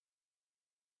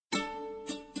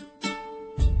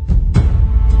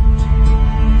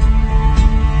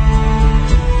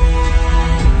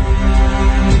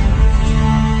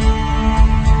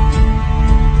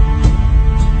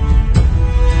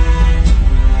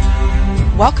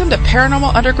Welcome to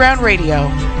Paranormal Underground Radio.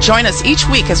 Join us each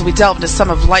week as we delve into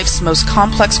some of life's most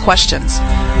complex questions.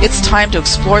 It's time to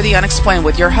explore the unexplained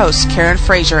with your hosts, Karen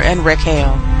Frazier and Rick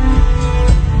Hale.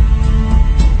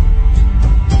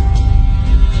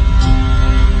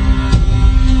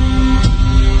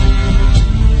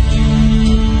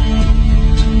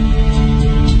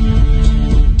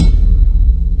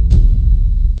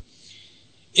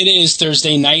 It is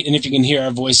Thursday night, and if you can hear our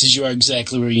voices, you are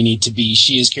exactly where you need to be.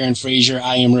 She is Karen Frazier,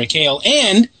 I am Rick Hale,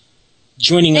 and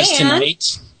joining us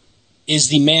tonight is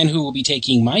the man who will be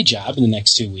taking my job in the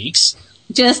next 2 weeks.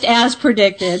 Just as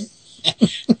predicted.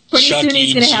 Pretty soon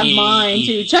he's going to have mine,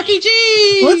 too. Chucky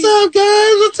G! What's up,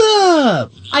 guys? What's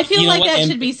up? I feel like that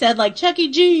should be said like Chucky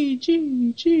G,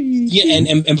 G, G. Yeah,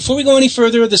 and before we go any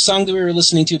further, the song that we were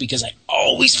listening to, because I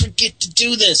always forget to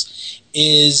do this,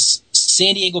 is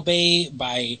San Diego Bay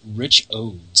by Rich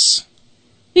Odes.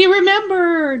 He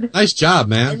remembered. Nice job,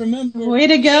 man. I remember. Way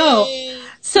to go.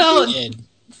 So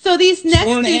these next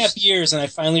 4.5 years, and I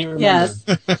finally remembered. Yes.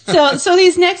 So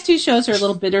these next two shows are a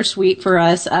little bittersweet for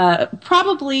us.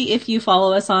 Probably if you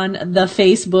follow us on the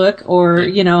Facebook or,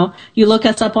 you look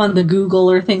us up on the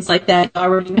Google or things like that, you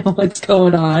already know what's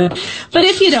going on. But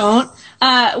if you don't,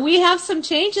 we have some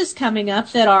changes coming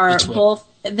up that are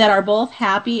both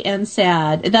happy and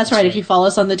sad. That's right, if you follow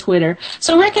us on the Twitter.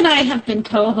 So Rick and I have been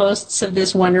co-hosts of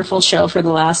this wonderful show for the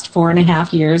last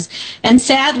 4.5 years. And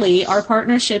sadly, our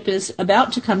partnership is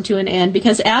about to come to an end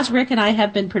because as Rick and I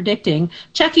have been predicting,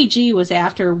 Chucky G was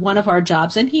after one of our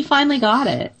jobs and he finally got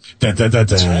it.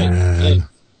 That's right.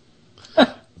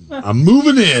 I'm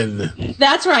moving in.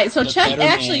 That's right. So Chuck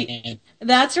actually,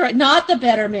 that's right. Not the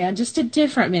better man, just a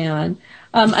different man.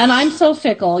 And I'm so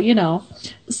fickle,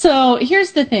 So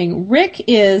here's the thing. Rick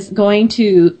is going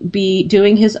to be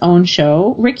doing his own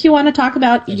show. Rick, you want to talk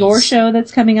about your show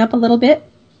that's coming up a little bit?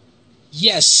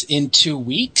 Yes, in 2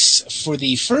 weeks. For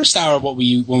the first hour, when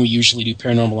we usually do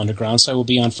Paranormal Underground, so I will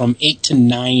be on from 8 to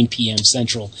 9 p.m.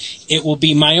 Central. It will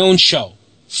be my own show.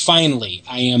 Finally,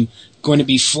 I am going to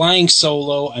be flying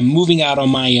solo. I'm moving out on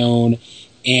my own.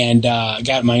 And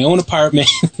got my own apartment.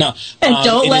 No, and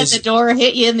don't let the door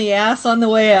hit you in the ass on the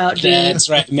way out, dude.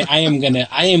 That's right. I am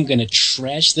gonna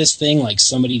trash this thing like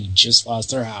somebody who just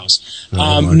lost their house.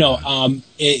 The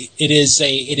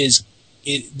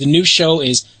new show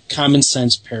is Common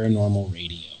Sense Paranormal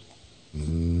Radio.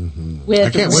 Mm-hmm. With I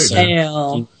can't wait.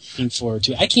 Looking forward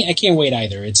to it. I can't wait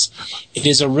either. It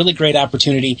is a really great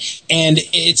opportunity, and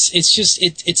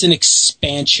it's an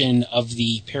expansion of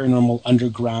the Paranormal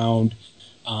Underground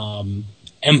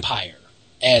empire,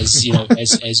 as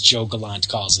as Joe Gallant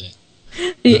calls it.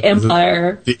 The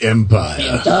empire. The empire.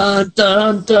 Yeah. Dun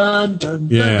dun dun dun.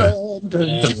 Yeah. Dun,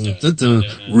 dun, Dun, dun.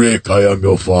 Rick, I am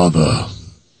your father.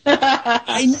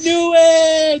 I knew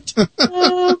it.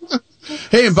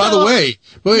 Hey, and by the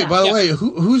way,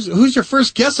 who's your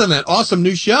first guest on that awesome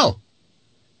new show?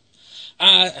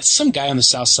 Some guy on the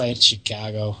south side of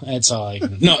Chicago. That's all I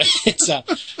can. No, it's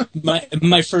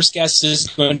my first guest is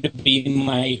going to be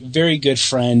my very good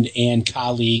friend and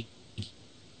colleague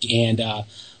and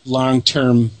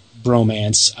long-term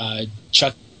bromance,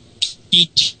 Chucky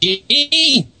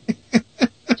G.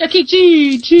 Chucky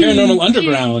G. Paranormal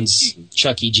Underground's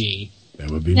Chucky G.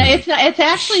 That would be No, nice. it's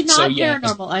actually not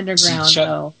Paranormal Underground,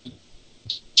 though.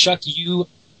 Chuck, you.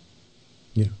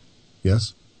 Yeah.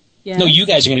 Yes. Yeah. No, you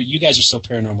guys are still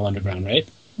Paranormal Underground, right?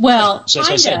 Well, so as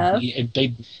I said,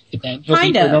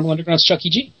 Paranormal Underground's Chucky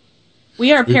G.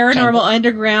 We are Paranormal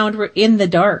Underground in the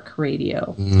Dark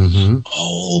Radio. Mm-hmm.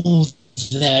 Oh,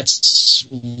 that's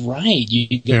right.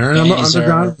 Paranormal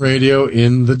Underground Radio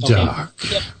in the dark.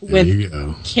 Yep. There you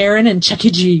go. Karen and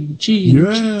Chucky G.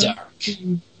 Yeah. Dark.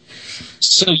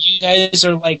 So you guys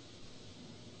are like,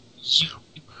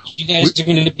 you guys are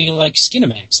going to be like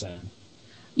Skinamax then.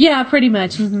 Yeah, pretty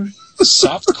much. Mm-hmm.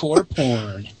 Softcore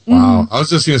porn. Wow. I was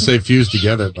just going to say fused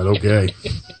together, but okay.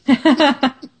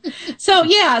 So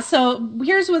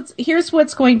here's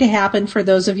what's going to happen for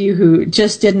those of you who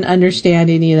just didn't understand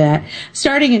any of that.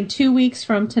 Starting in 2 weeks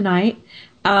from tonight,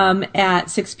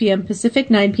 at 6 p.m. Pacific,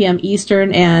 9 p.m.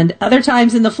 Eastern, and other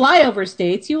times in the flyover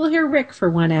states, you will hear Rick for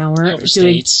 1 hour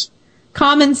doing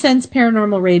Common Sense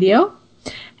Paranormal Radio.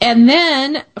 And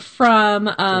then from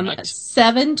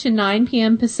 7 to 9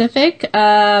 p.m. Pacific,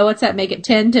 what's that make it,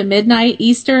 10 to midnight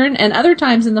Eastern, and other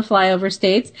times in the flyover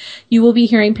states, you will be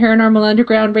hearing Paranormal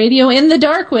Underground Radio in the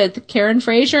dark with Karen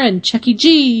Frazier and Chucky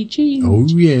G. Oh,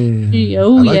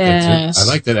 yeah. I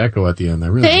like that echo at the end. I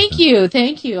really Thank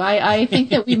you. I think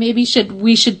that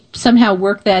we should somehow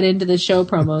work that into the show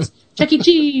promos. Chucky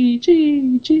G.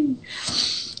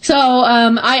 So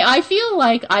I feel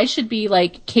like I should be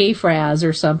like K-Fraz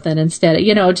or something instead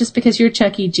of, just because you're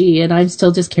Chucky G and I'm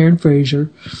still just Karen Frazier.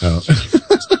 Oh.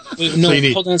 Wait, no,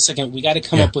 hold on a second. We got to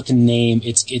come up with a name.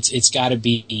 It's got to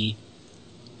be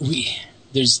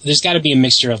there's got to be a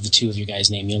mixture of the two of your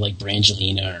guys' name. Like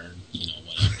Brangelina or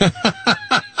whatever.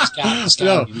 It's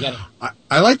gotta be.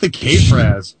 I like the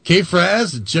K-Fraz.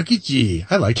 K-Fraz and Chucky G.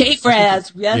 I like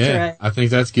K-Fraz. That's right. I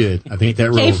think that's good. I think that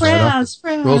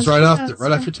rolls right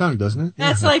off your tongue, doesn't it?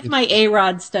 That's like my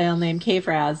A-Rod style name,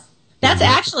 K-Fraz. That's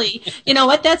actually, you know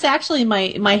what? That's actually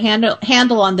my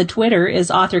handle on the Twitter is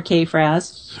author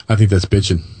K-Fraz. I think that's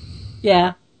bitchin'.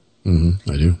 Yeah. Mm-hmm,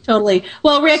 I do. Totally.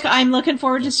 Well, Rick, I'm looking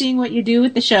forward to seeing what you do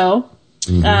with the show.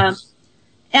 Mm-hmm.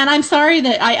 And I'm sorry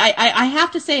that I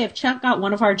have to say, if Chuck got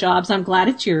one of our jobs, I'm glad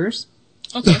it's yours.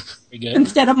 Okay, very good.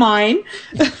 Instead of mine.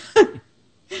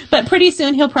 But pretty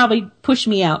soon he'll probably push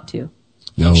me out too.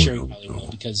 I'm sure he probably will,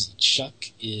 because Chuck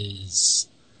is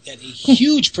got a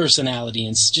huge personality,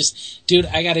 and it's just, dude,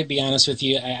 I got to be honest with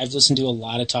you. I've listened to a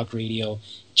lot of talk radio.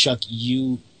 Chuck,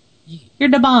 you're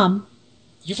the bomb.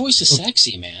 Your voice is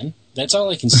sexy, man. That's all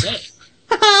I can say.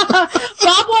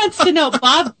 Bob wants to know.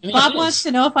 Bob wants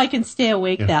to know if I can stay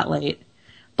awake that late.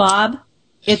 Bob,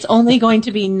 it's only going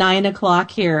to be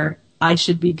 9:00 here. I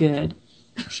should be good.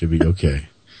 Should be okay.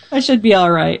 I should be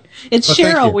all right. It's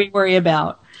Cheryl we worry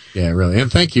about. Yeah, really. And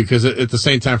thank you, because at the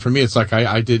same time, for me, it's like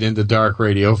I did In the Dark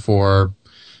radio for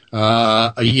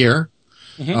a year.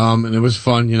 Mm-hmm. And it was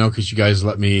fun, because you guys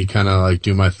let me kind of like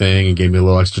do my thing and gave me a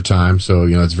little extra time. So,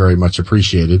 it's very much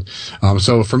appreciated.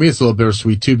 So for me, it's a little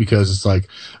bittersweet too, because it's like,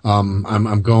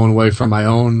 I'm going away from my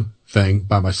own thing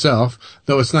by myself,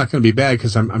 though it's not going to be bad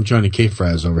because I'm joining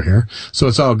K-Fraz over here. So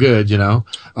it's all good,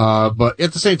 but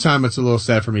at the same time, it's a little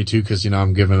sad for me too, because,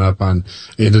 I'm giving up on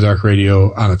In the Dark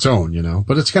radio on its own,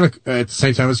 but it's kind of, at the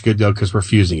same time, it's good though, because we're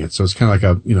fusing it. So it's kind of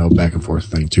like a, back and forth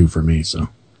thing too for me. So.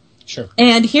 Sure.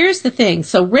 And here's the thing.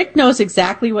 So Rick knows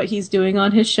exactly what he's doing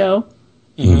on his show.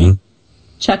 Mm-hmm.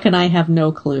 Chuck and I have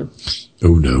no clue.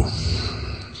 Oh, no.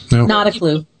 Not a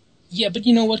clue. Yeah, but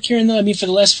you know what, Karen, though? I mean, for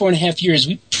the last 4.5 years,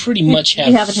 we pretty much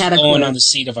haven't had a clue on the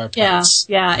seat of our pants.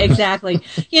 Yeah, exactly.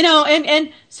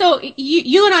 And so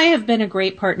you and I have been a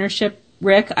great partnership,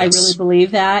 Rick. Yes. I really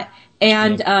believe that.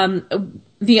 And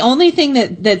the only thing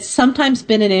that's sometimes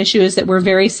been an issue is that we're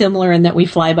very similar in that we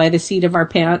fly by the seat of our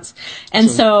pants.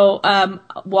 And so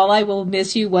while I will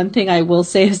miss you, one thing I will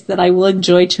say is that I will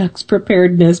enjoy Chuck's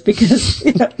preparedness, because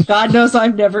God knows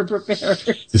I'm never prepared.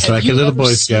 Just like a little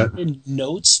Boy Scout. The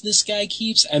notes this guy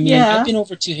keeps? I mean, I've been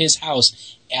over to his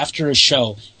house after a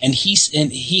show, and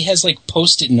he has like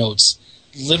Post-it notes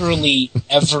literally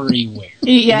everywhere.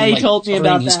 He told me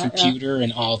about his that. Computer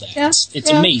and all that. Yeah.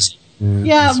 It's amazing.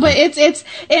 Yeah, but it's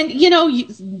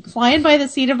and flying by the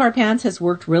seat of our pants has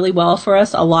worked really well for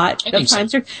us a lot of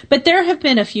times. So. But there have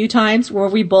been a few times where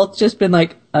we both just been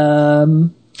like,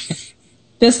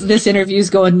 this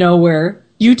interview's going nowhere.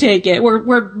 You take it.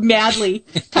 We're madly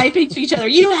typing to each other.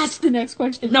 You ask the next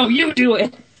question. No, you do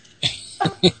it.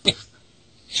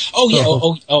 Oh yeah.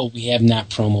 Oh, we have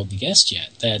not promoted the guest yet.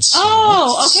 That's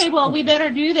okay. Well, we better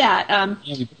do that.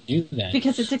 We better do that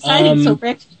because it's exciting. So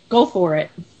Rick, go for it.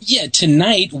 Yeah,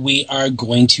 tonight we are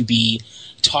going to be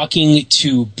talking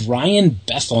to Brian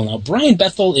Bethel. Now, Brian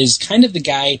Bethel is kind of the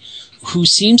guy who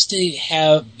seems to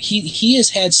have he has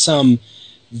had some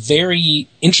very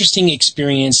interesting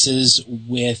experiences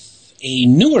with a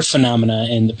newer phenomena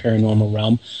in the paranormal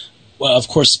realm. Well, of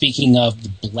course, speaking of the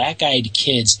Black-Eyed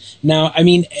Kids. Now, I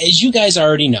mean, as you guys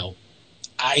already know,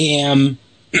 I am,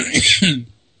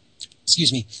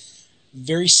 excuse me,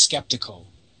 very skeptical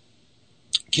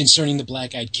concerning the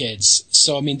Black-Eyed Kids.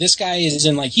 So, I mean, this guy is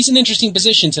he's in an interesting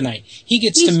position tonight.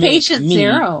 He's to make patient me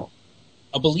zero.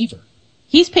 A believer.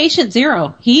 He's patient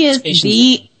zero. He's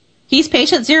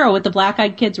patient zero with the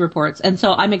Black-Eyed Kids reports, and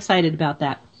so I'm excited about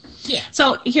that. Yeah.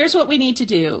 So here's what we need to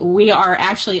do. We are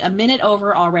actually a minute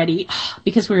over already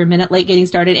because we were a minute late getting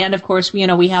started. And of course, we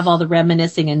have all the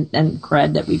reminiscing and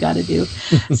crud that we got to do.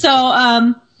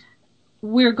 So,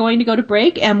 we're going to go to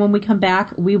break. And when we come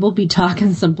back, we will be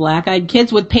talking some Black-Eyed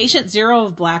Kids with patient zero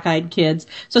of Black-Eyed Kids.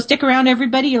 So stick around,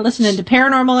 everybody. You're listening to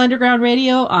Paranormal Underground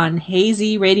Radio on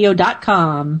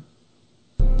hazyradio.com.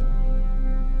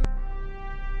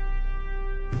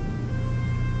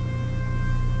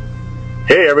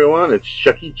 Hey everyone, it's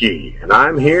Chucky G, and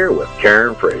I'm here with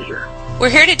Karen Frazier. We're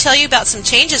here to tell you about some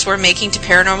changes we're making to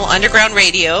Paranormal Underground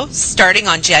Radio starting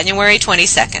on January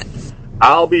 22nd.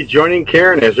 I'll be joining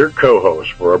Karen as her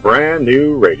co-host for a brand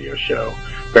new radio show,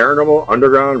 Paranormal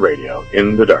Underground Radio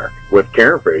in the Dark, with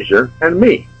Karen Frazier and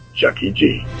me. Chucky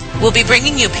G. We'll be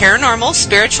bringing you paranormal,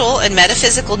 spiritual, and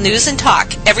metaphysical news and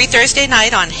talk every Thursday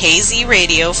night on Hazy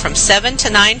Radio from 7 to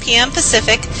 9 p.m.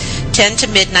 Pacific, 10 to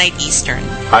midnight Eastern.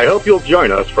 I hope you'll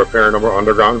join us for Paranormal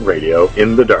Underground Radio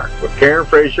in the Dark with Karen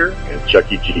Frazier and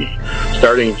Chucky G,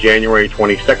 starting January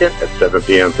 22nd at 7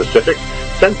 p.m. Pacific,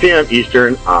 10 p.m.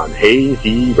 Eastern on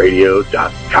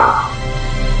hazyradio.com.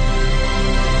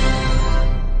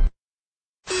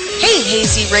 Hey,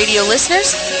 Hazy Radio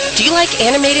listeners. Do you like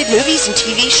animated movies and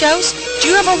TV shows? Do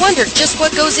you ever wonder just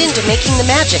what goes into making the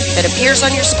magic that appears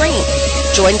on your screen?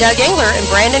 Join Doug Engler and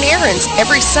Brandon Aarons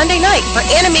every Sunday night for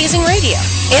Animazing Radio.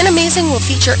 Animazing will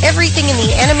feature everything in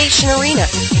the animation arena,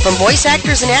 from voice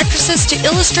actors and actresses to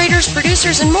illustrators,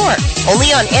 producers, and more.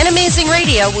 Only on Animazing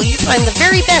Radio will you find the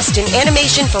very best in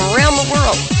animation from around the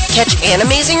world. Catch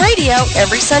Animazing Radio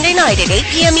every Sunday night at 8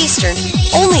 p.m. Eastern,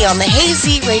 only on the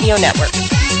Hazy Radio Network.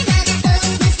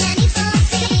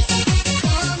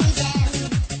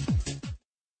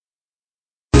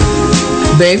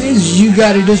 Babies, you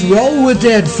gotta just roll with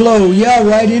that flow. Yeah,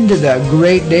 right into the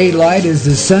great daylight as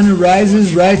the sun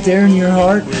rises right there in your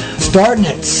heart. Starting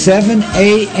at 7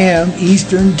 a.m.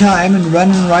 Eastern Time and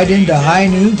running right into high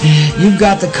noon, you've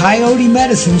got the Coyote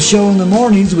Medicine Show in the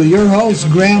mornings with your host,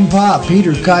 Grandpa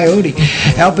Peter Coyote,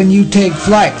 helping you take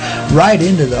flight right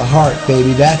into the heart,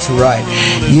 baby. That's right.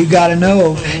 You gotta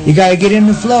know, you gotta get in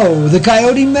the flow. The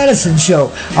Coyote Medicine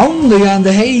Show, only on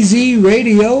the Hazy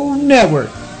Radio Network.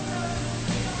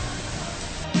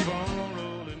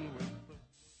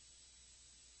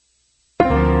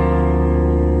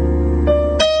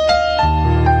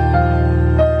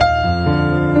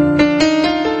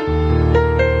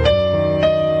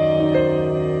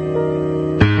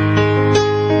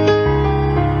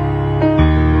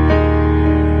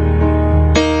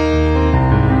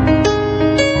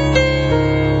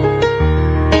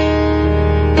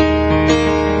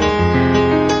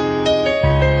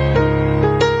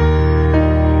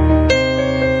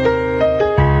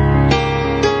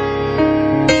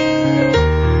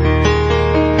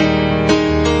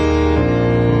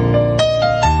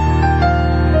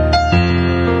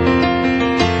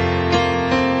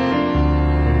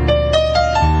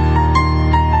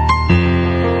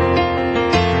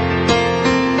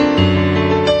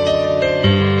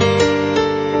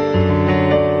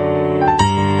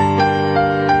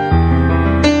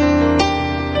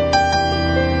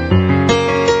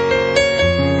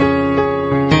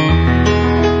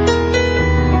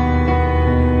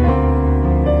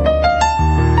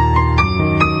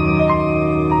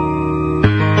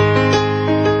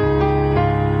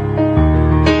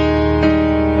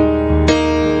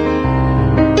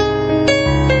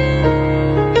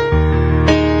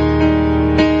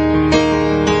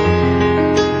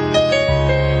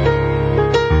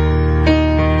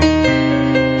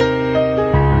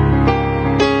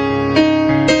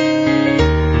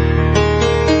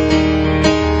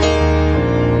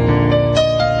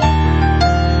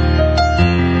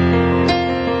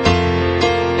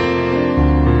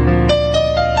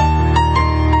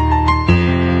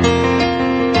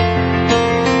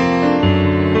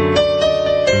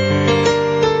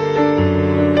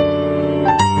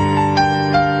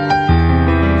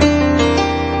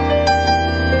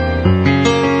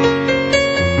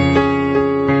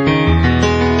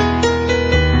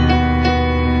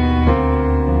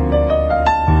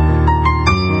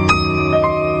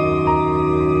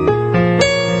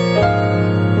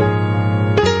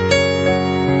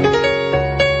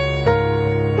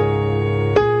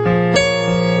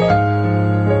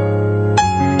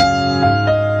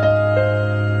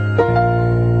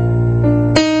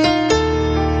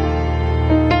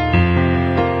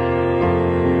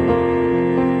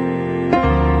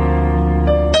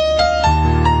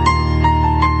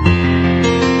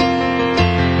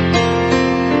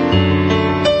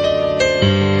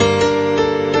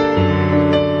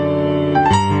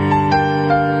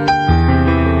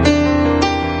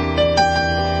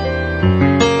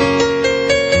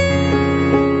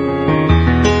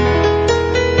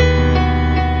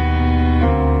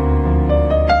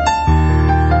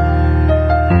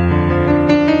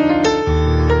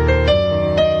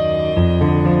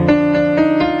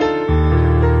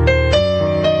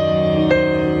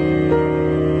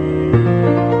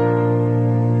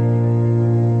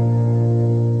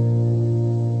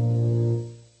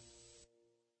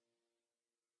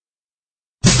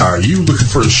 Are you looking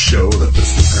for a show that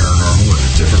puts the paranormal in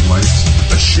a different light?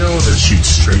 A show that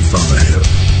shoots straight from the hip?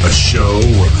 A show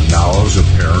where the knowledge of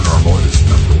paranormal is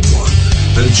number one?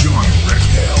 Then join Rick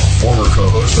Hale, former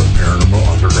co-host of Paranormal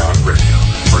Underground Radio,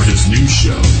 for his new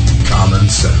show, Common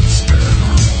Sense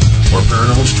Paranormal. where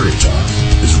Paranormal Straight Talk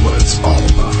is what it's all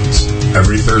about.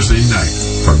 Every Thursday night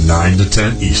from 9 to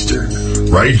 10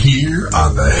 Eastern, right here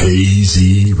on the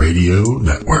Hazy Radio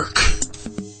Network.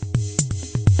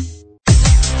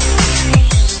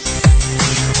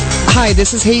 Hi,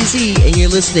 this is Hazy, and you're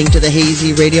listening to the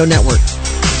Hazy Radio Network.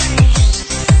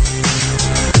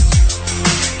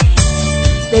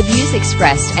 The views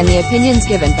expressed and the opinions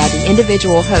given by the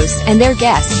individual hosts and their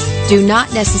guests do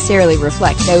not necessarily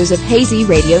reflect those of Hazy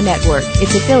Radio Network,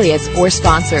 its affiliates, or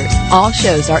sponsors. All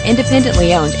shows are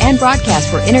independently owned and broadcast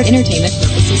for entertainment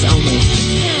purposes only.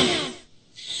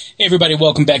 Hey everybody,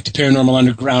 welcome back to Paranormal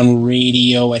Underground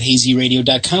Radio at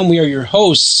hazyradio.com. We are your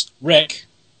hosts, Rick,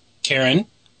 Karen,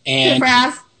 and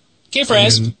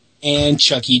K-Fraz, and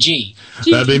Chucky G.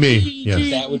 That'd be me.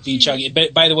 Yes. That would be Chucky.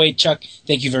 But by the way, Chuck,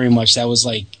 thank you very much. That was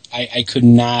like, I could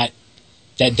not,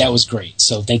 that was great.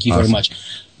 So thank you very much.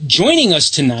 Joining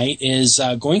us tonight is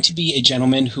going to be a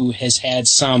gentleman who has had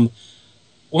some,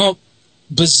 well,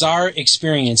 bizarre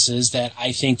experiences that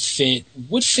I think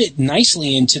would fit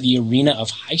nicely into the arena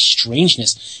of high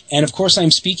strangeness. And of course,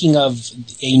 I'm speaking of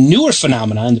a newer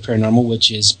phenomenon in the paranormal, which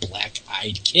is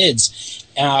black-eyed kids.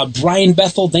 Brian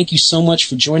Bethel, thank you so much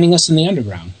for joining us in the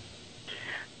Underground.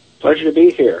 Pleasure to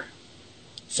be here.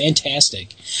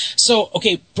 Fantastic. So,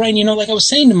 okay, Brian, you know, like I was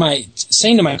saying to my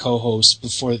co-host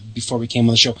before we came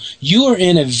on the show, you are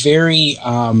in a very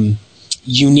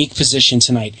unique position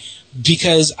tonight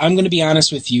because I'm going to be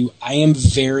honest with you, I am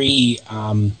very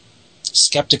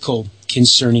skeptical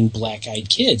concerning black-eyed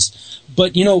kids.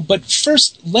 But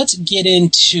first, let's get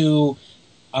into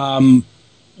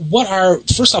what are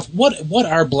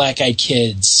black-eyed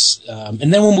kids,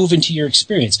 and then we'll move into your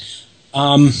experience.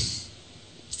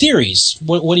 Theories.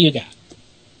 What do you got?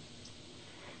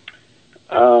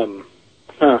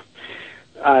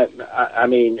 I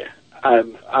mean,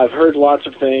 I've heard lots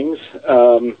of things.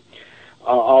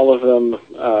 All of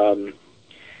them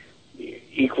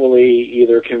equally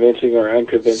either convincing or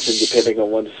unconvincing, depending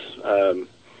on one's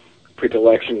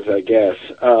predilections, I guess.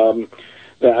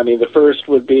 I mean, the first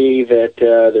would be that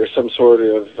there's some sort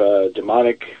of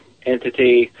demonic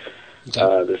entity. Okay.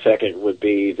 The second would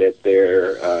be that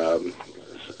they're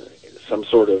some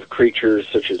sort of creatures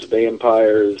such as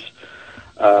vampires.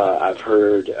 I've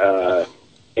heard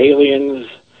aliens,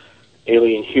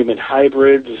 alien-human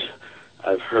hybrids.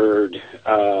 I've heard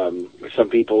some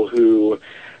people who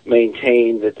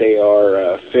maintain that they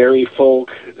are fairy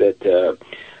folk, that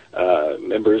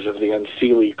members of the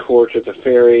unseelie court of the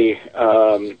fairy.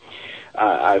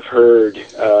 I've heard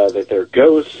that they're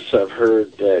ghosts. I've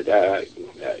heard that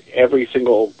every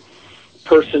single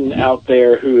person out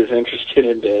there who is interested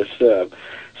in this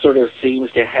sort of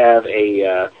seems to have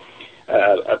a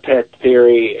pet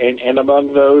theory, and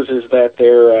among those is that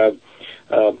they're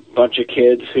a bunch of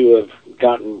kids who have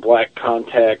gotten black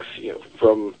contacts,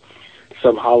 from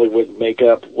some Hollywood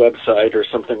makeup website or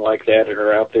something like that, and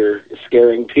are out there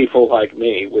scaring people like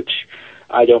me, which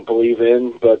I don't believe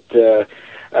in, but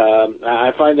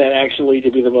I find that actually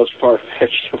to be the most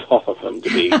far-fetched of all of them, to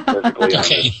be perfectly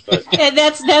honest. But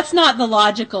that's not the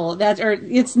logical.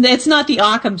 It's not the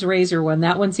Occam's razor one.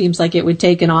 That one seems like it would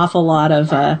take an awful lot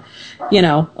of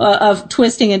of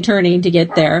twisting and turning to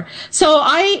get there. So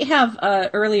I have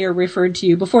earlier referred to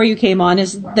you before you came on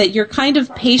is that you're kind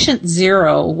of patient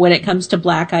zero when it comes to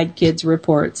black-eyed kids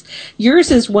reports.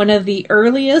 Yours is one of the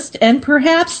earliest and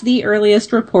perhaps the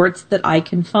earliest reports that I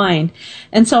can find,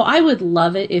 and so I would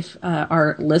love it if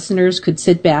our listeners could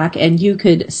sit back and you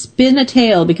could spin a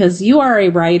tale, because you are a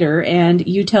writer and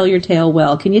you tell your tale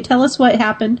well. Can you tell us what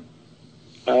happened?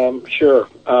 Sure.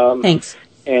 Thanks.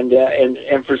 And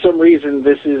for some reason,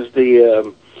 this is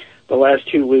the last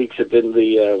 2 weeks have been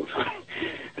the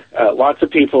lots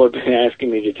of people have been asking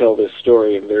me to tell this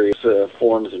story in various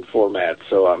forms and formats.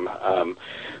 So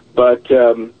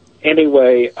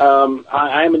anyway, I'm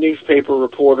a newspaper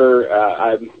reporter.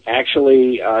 I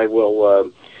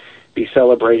will be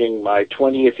celebrating my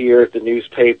 20th year at the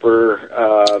newspaper.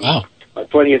 Wow. My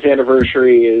 20th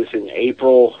anniversary is in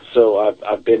April, so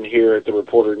I've been here at the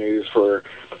Reporter News for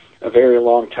a very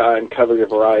long time, covered a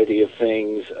variety of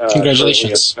things.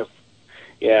 Congratulations.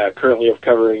 Currently of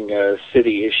covering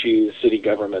city issues, city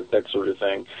government, that sort of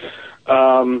thing.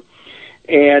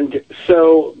 And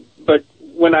so, but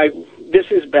this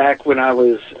is back when I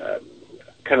was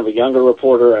kind of a younger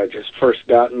reporter. I just first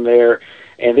gotten there.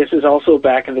 And this is also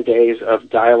back in the days of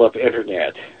dial-up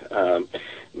internet.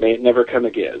 May it never come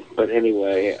again. But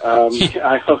anyway,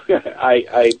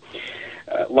 I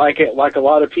like a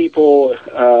lot of people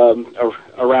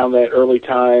around that early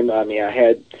time. I mean, I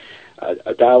had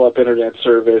a dial-up internet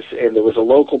service, and there was a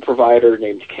local provider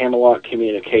named Camelot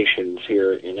Communications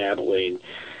here in Abilene,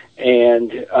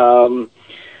 and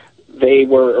they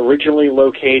were originally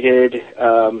located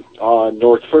on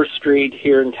North 1st Street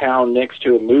here in town next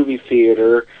to a movie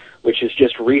theater, which has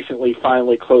just recently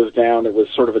finally closed down. It was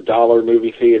sort of a dollar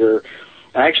movie theater.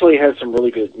 I actually had some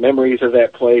really good memories of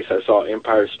that place. I saw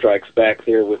Empire Strikes Back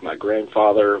there with my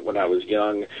grandfather when I was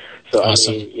young. So,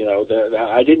 awesome. I mean, you know,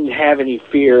 I didn't have any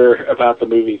fear about the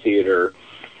movie theater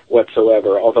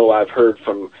whatsoever, although I've heard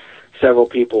from several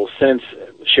people since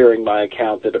sharing my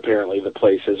account that apparently the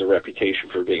place has a reputation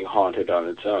for being haunted on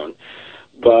its own.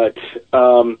 But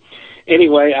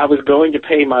anyway, I was going to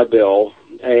pay my bill,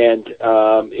 and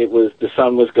the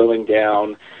sun was going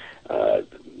down.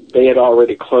 They had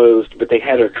already closed, but they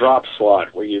had a drop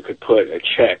slot where you could put a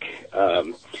check.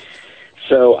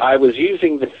 So I was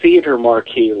using the theater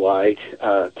marquee light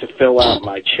to fill out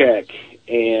my check,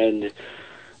 and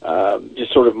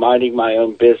just sort of minding my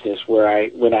own business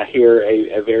when I hear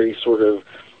a very sort of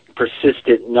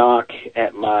persistent knock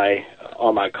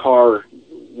on my car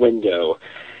window.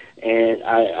 And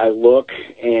I look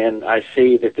and I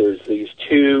see that there's these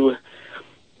two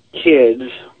kids.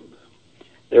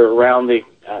 They're around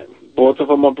both of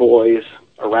them are boys,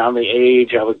 around the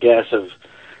age, I would guess, of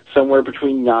somewhere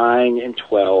between 9 and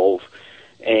 12.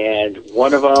 And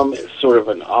one of them is sort of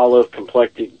an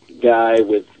olive-complected guy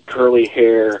with curly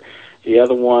hair. The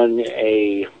other one,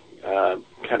 a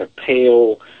kind of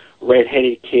pale,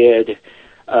 red-headed kid.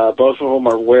 Both of them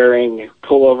are wearing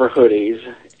pullover hoodies.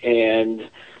 And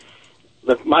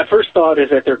my first thought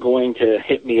is that they're going to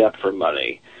hit me up for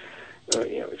money.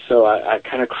 So I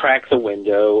kind of crack the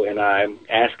window and I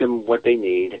ask them what they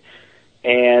need.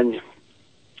 And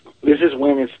this is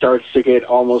when it starts to get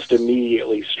almost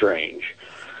immediately strange.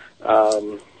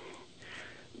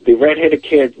 The redheaded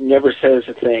kid never says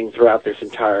a thing throughout this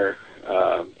entire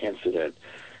incident.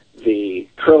 The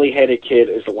curly-headed kid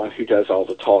is the one who does all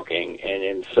the talking.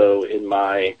 And so in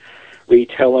my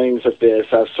retellings of this,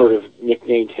 I've sort of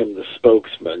nicknamed him the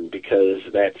spokesman because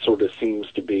that sort of seems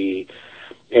to be,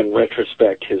 in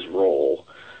retrospect, his role.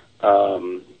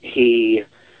 He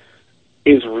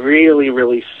is really,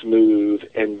 really smooth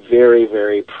and very,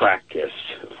 very practiced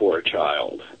for a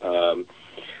child.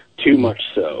 Too much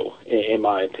so, in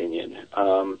my opinion.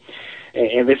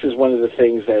 And this is one of the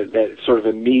things that sort of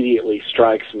immediately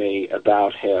strikes me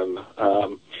about him.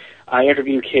 I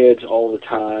interview kids all the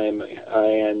time,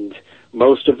 and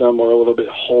most of them are a little bit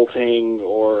halting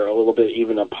or a little bit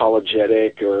even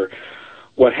apologetic or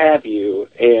what have you.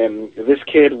 And this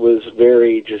kid was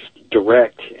very just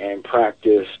direct and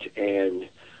practiced and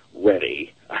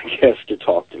ready, I guess, to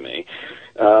talk to me.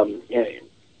 And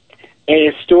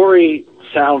his story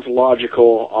sounds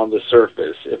logical on the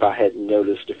surface if I hadn't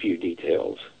noticed a few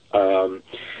details.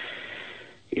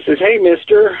 He says, "Hey,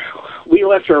 mister, we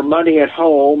left our money at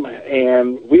home,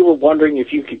 and we were wondering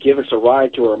if you could give us a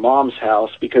ride to our mom's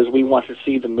house because we want to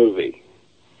see the movie."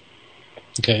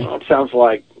 Okay. Well, it sounds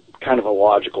like kind of a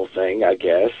logical thing, I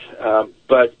guess.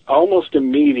 But almost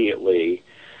immediately,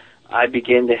 I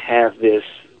begin to have this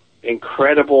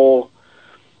incredible,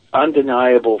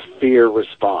 undeniable fear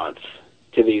response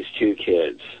to these two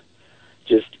kids.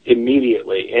 Just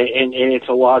immediately. And it's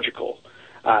illogical.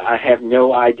 I have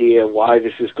no idea why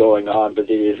this is going on, but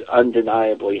it is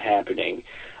undeniably happening.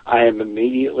 I am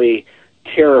immediately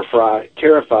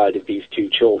terrified of these two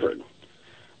children.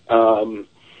 And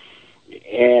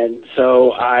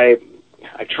so I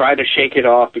try to shake it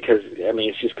off because, I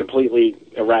mean, it's just completely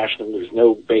irrational. There's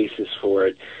no basis for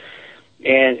it.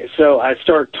 And so I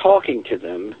start talking to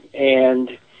them,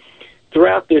 and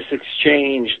throughout this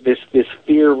exchange, this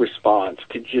fear response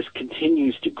just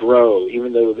continues to grow,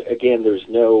 even though, again, there's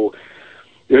no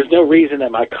reason that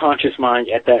my conscious mind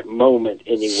at that moment,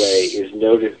 anyway,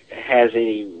 has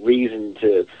any reason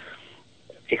to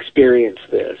experience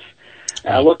this.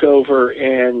 I look over,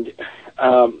 and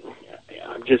I'm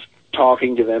just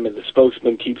talking to them, and the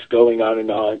spokesman keeps going on and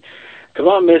on. "Come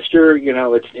on, mister,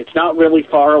 it's not really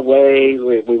far away.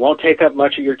 We won't take up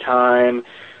much of your time.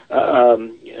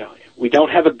 We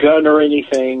don't have a gun or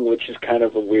anything," which is kind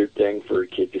of a weird thing for a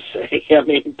kid to say. I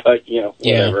mean, but,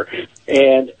 whatever. Yeah.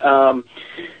 And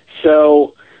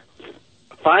so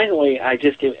finally I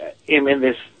just am in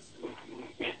this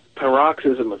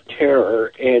paroxysm of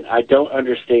terror, and I don't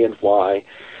understand why.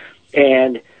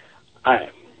 And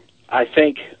I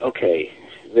think, okay,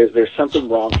 there's something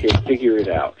wrong here. Figure it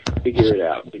out,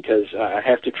 because I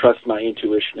have to trust my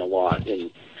intuition a lot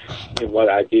in what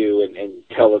I do and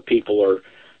tell if people are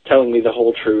telling me the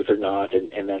whole truth or not,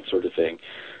 and that sort of thing.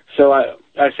 So I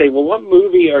say, "Well, what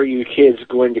movie are you kids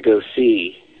going to go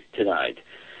see?" tonight?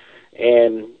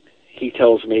 And he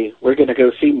tells me, we're going to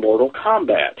go see Mortal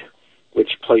Kombat,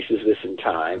 which places this in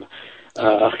time.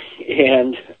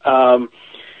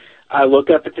 I look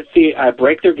up at the theater. I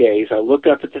break their gaze. I look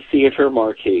up at the theater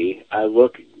marquee. I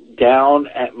look down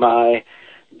at my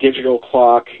digital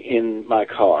clock in my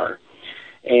car.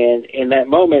 And in that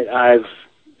moment, I've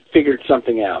figured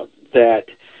something out, that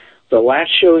the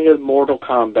last showing of Mortal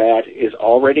Kombat is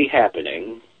already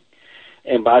happening.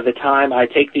 And by the time I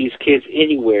take these kids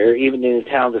anywhere, even in a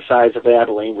town the size of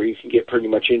Abilene, where you can get pretty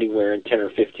much anywhere in 10 or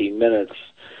 15 minutes,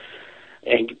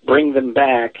 and bring them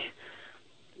back,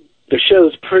 the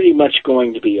show's pretty much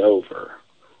going to be over.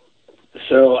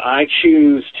 So I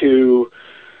choose to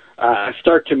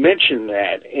start to mention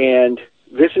that, and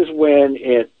this is when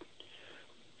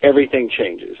everything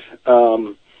changes.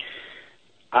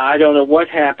 I don't know what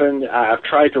happened. I've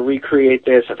tried to recreate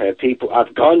this.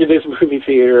 I've gone to this movie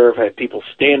theater. I've had people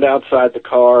stand outside the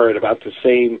car at about the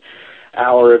same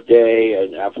hour of day,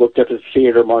 and I've looked up at the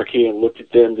theater marquee and looked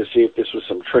at them to see if this was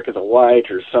some trick of the light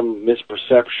or some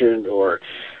misperception or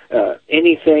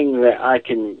anything that I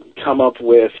can come up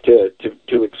with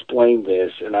to explain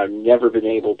this, and I've never been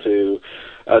able to,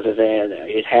 other than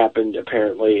it happened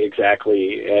apparently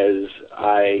exactly as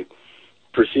I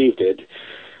perceived it.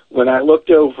 When I looked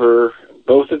over,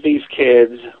 both of these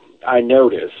kids, I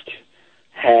noticed,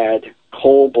 had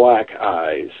coal black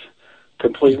eyes,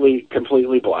 completely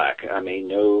black. I mean,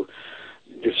 no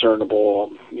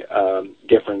discernible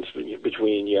difference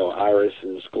between, iris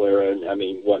and sclera and,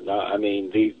 whatnot. I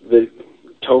mean, the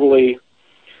totally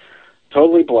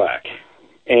black.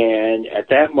 And at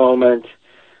that moment,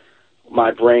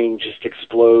 my brain just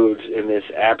explodes in this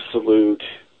absolute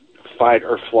fight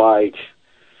or flight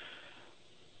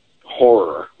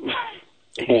horror.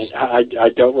 And I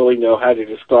don't really know how to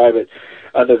describe it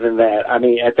other than that. I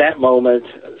mean, at that moment,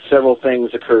 several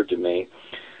things occurred to me.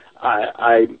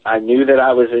 I knew that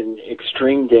I was in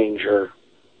extreme danger.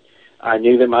 I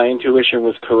knew that my intuition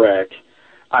was correct.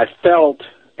 I felt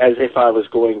as if I was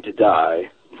going to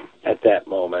die at that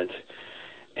moment.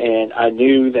 And I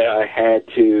knew that I had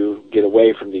to get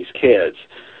away from these kids.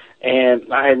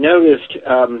 And I had noticed,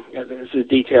 this is a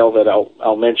detail that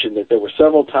I'll mention, that there were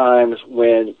several times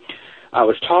when I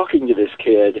was talking to this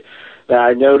kid that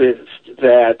I noticed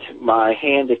that my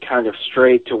hand had kind of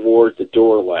strayed toward the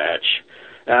door latch.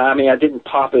 I mean, I didn't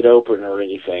pop it open or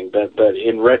anything, but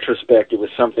in retrospect, it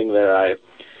was something that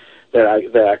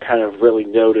I kind of really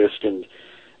noticed and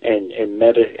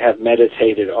have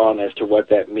meditated on as to what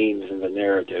that means in the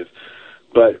narrative.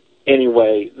 But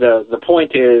anyway, the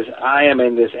point is, I am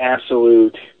in this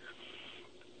absolute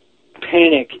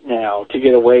panic now to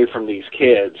get away from these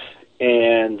kids,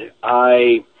 and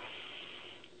I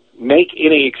make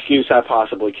any excuse I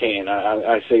possibly can.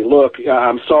 I say, look,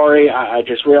 I'm sorry, I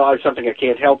just realized something, I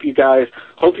can't help you guys,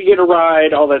 hope you get a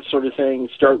ride, all that sort of thing,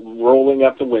 start rolling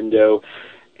up the window,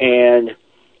 and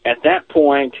at that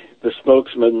point, the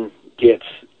spokesman gets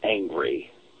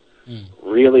angry.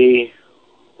 Really,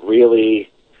 really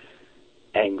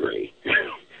angry.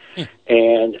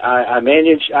 And I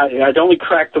managed, I'd only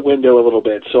cracked the window a little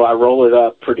bit, so I roll it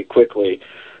up pretty quickly,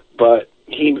 but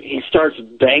he starts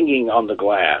banging on the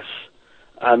glass.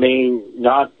 I mean,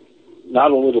 not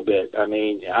a little bit. I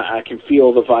mean, I can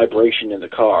feel the vibration in the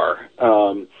car.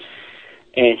 And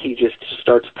he just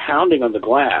starts pounding on the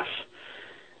glass.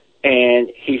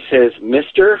 And he says,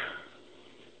 "Mister,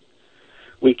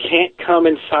 we can't come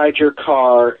inside your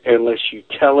car unless you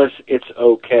tell us it's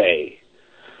okay.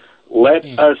 Let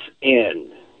us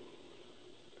in."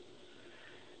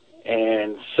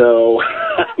 And so,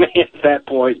 I mean, at that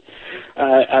point,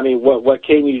 what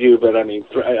can you do? But I mean,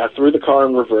 I threw the car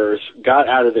in reverse, got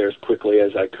out of there as quickly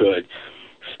as I could,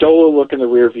 stole a look in the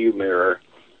rearview mirror.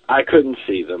 I couldn't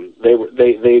see them. It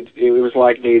was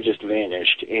like they had just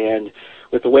vanished. And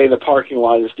with the way the parking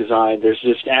lot is designed, there's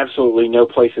just absolutely no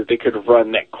place that they could have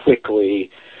run that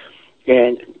quickly,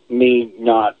 and me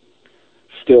not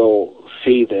still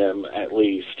see them at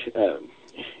least.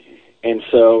 And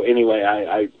so, anyway,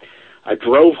 I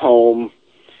drove home.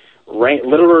 I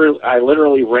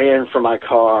literally ran from my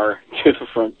car to the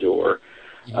front door,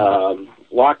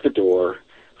 locked the door,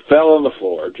 fell on the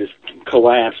floor, just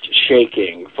collapsed,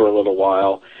 shaking for a little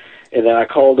while, and then I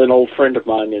called an old friend of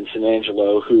mine in San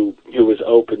Angelo who was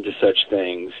open to such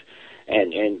things,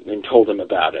 and told him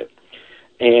about it.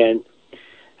 And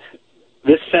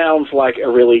this sounds like a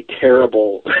really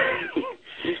terrible,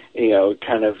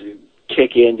 kind of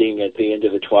kick ending at the end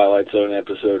of the Twilight Zone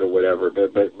episode or whatever,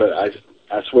 but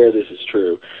I swear this is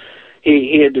true.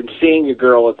 He had been seeing a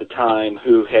girl at the time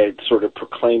who had sort of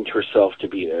proclaimed herself to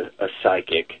be a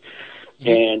psychic,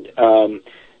 and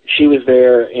she was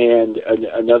there, and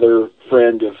another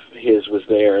friend of his was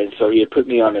there, and so he had put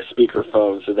me on a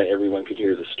speakerphone so that everyone could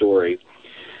hear the story.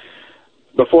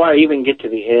 Before I even get to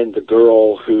the end, the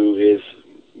girl who is,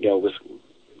 was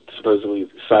supposedly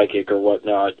psychic or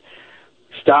whatnot,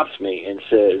 stops me and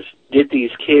says, "Did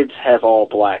these kids have all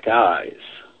black eyes?"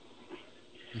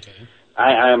 Okay.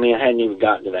 I mean, I hadn't even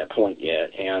gotten to that point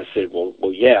yet, and I said, well,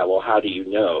 yeah, well, how do you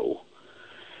know?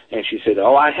 And she said,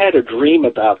 "Oh, I had a dream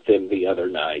about them the other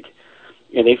night,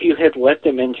 and if you had let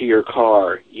them into your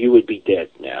car, you would be dead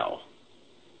now."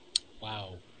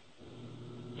 Wow.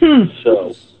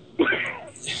 So,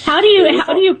 how do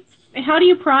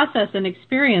you process an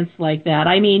experience like that?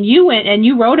 I mean, you went and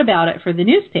you wrote about it for the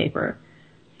newspaper.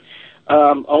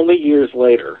 Only years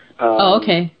later.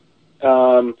 Okay.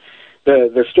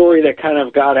 The story that kind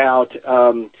of got out,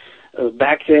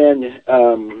 back then,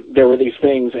 there were these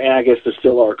things, and I guess there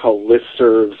still are, called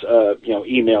listservs,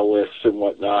 email lists and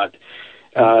whatnot.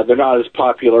 They're not as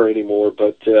popular anymore,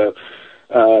 but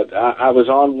I was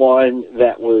on one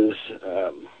that was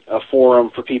a forum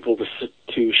for people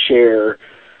to share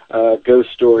ghost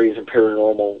stories and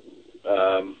paranormal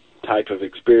type of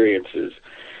experiences.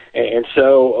 And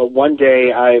so one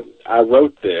day I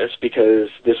wrote this because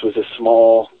this was a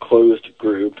small, closed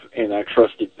group, and I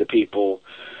trusted the people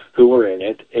who were in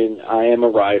it. And I am a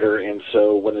writer, and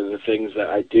so one of the things that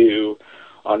I do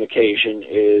on occasion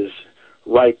is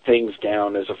write things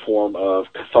down as a form of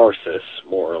catharsis,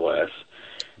 more or less.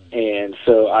 And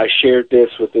so I shared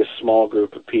this with this small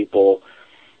group of people,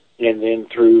 and then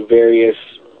through various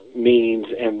means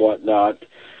and whatnot,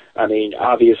 I mean,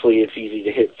 obviously it's easy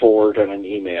to hit forward on an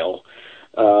email.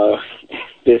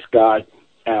 This got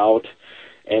out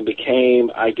and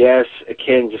became, I guess,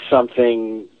 akin to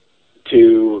something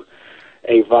to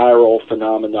a viral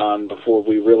phenomenon before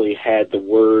we really had the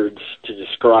words to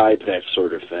describe that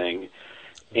sort of thing.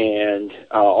 And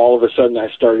all of a sudden I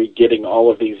started getting all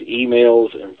of these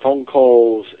emails and phone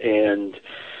calls and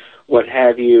what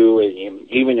have you, and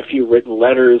even a few written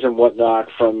letters and whatnot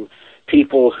from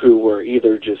people who were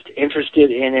either just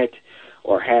interested in it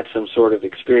or had some sort of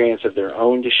experience of their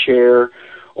own to share,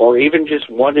 or even just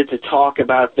wanted to talk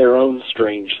about their own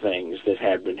strange things that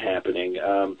had been happening.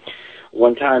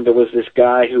 One time there was this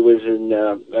guy who was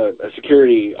a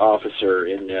security officer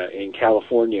in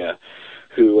California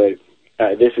who,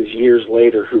 this is years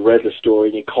later, who read the story,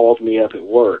 and he called me up at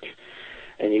work.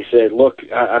 And he said, "Look,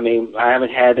 I mean, I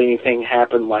haven't had anything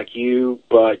happen like you,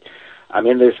 but I'm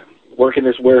work in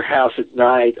this warehouse at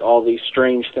night, all these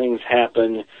strange things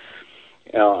happen.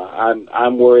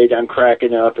 I'm worried, I'm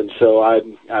cracking up, and so I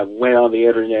went on the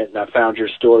internet and I found your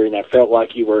story, and I felt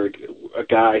like you were a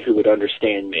guy who would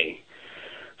understand me.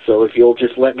 So if you'll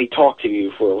just let me talk to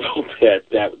you for a little bit,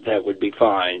 that would be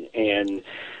fine." And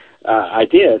I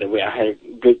did. I had a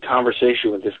good conversation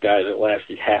with this guy that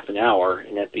lasted half an hour,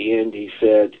 and at the end he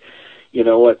said, "You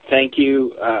know what, thank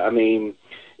you. I mean,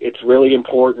 it's really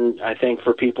important, I think,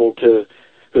 for people who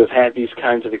have had these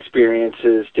kinds of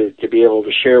experiences to be able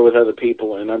to share with other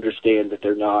people and understand that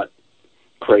they're not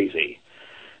crazy."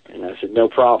 And I said, "No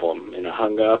problem." And I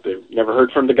hung up and never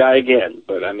heard from the guy again.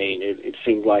 But, I mean, it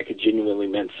seemed like it genuinely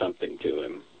meant something to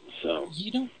him. So,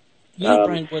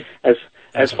 Brian,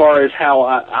 as far as how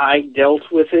I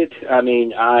dealt with it, I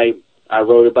mean, I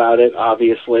wrote about it,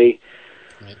 obviously.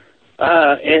 Right.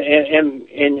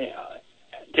 And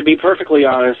to be perfectly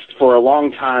honest, for a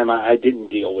long time, I didn't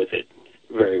deal with it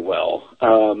very well.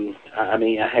 I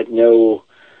mean, I had no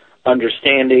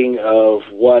understanding of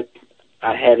what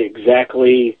I had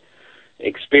exactly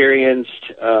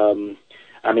experienced.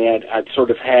 I mean, I'd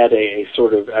sort of had a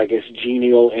sort of, I guess,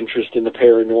 genial interest in the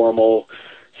paranormal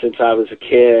since I was a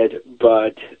kid,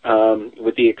 but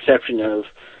with the exception of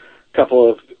a couple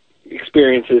of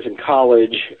experiences in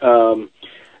college,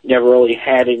 never really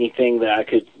had anything that I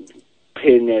could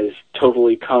pin as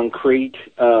totally concrete.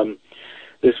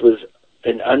 This was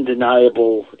an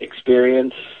undeniable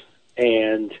experience,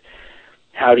 and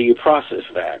how do you process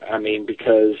that? I mean,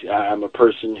 because I'm a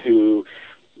person who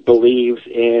believes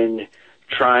in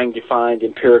trying to find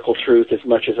empirical truth as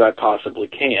much as I possibly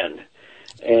can.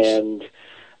 And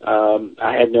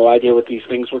I had no idea what these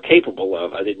things were capable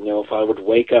of. I didn't know if I would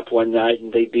wake up one night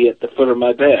and they'd be at the foot of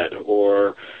my bed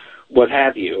or what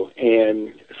have you.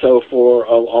 And so for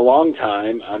a long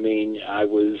time, I mean, I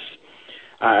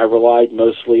relied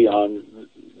mostly on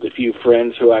the few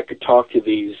friends who I could talk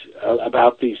to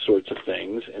about these sorts of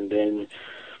things, and then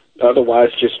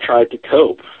otherwise just tried to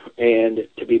cope. And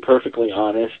to be perfectly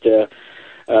honest,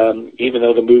 even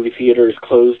though the movie theater is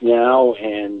closed now,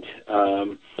 and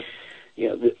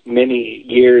many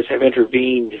years have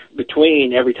intervened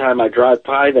between every time I drive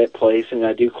by that place, and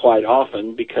I do quite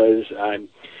often because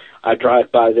I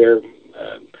drive by there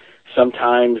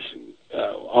sometimes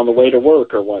on the way to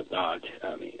work or whatnot.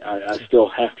 I mean, I still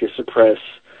have to suppress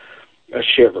a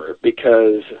shiver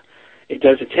because it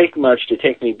doesn't take much to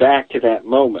take me back to that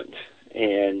moment.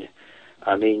 And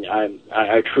I mean,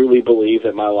 I truly believe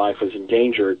that my life was in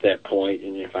danger at that point,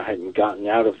 and if I hadn't gotten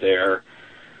out of there,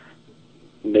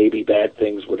 maybe bad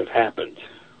things would have happened.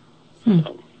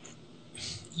 So.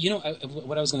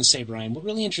 What I was going to say, Brian, what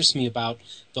really interests me about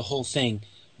the whole thing,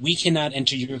 we cannot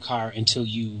enter your car until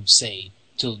you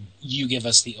give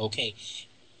us the okay.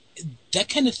 That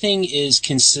kind of thing is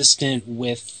consistent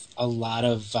with a lot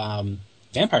of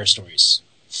vampire stories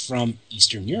from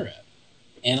Eastern Europe.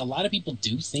 And a lot of people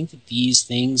do think that these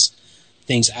things,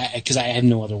 because I have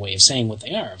no other way of saying what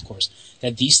they are, of course,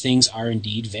 that these things are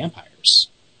indeed vampires.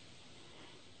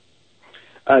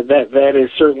 That is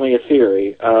certainly a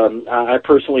theory. I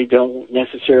personally don't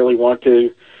necessarily want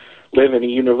to live in a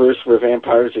universe where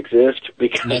vampires exist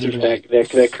because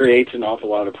that creates an awful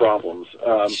lot of problems.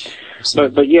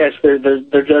 But yes, there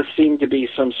does seem to be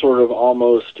some sort of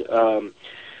almost.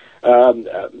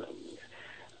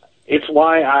 It's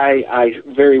why I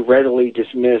very readily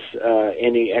dismiss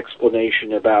any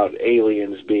explanation about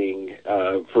aliens being,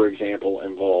 for example,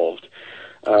 involved.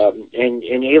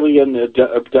 In alien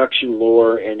abduction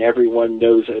lore, and everyone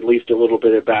knows at least a little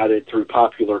bit about it through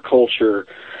popular culture,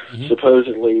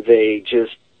 supposedly they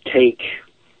just take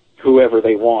whoever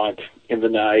they want in the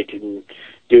night and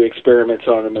do experiments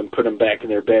on them and put them back in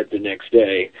their bed the next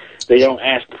day. They don't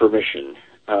ask permission.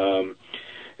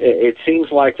 It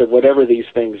seems like that whatever these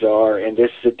things are, and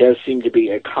it does seem to be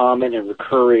a common and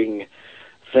recurring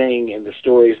thing in the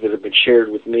stories that have been shared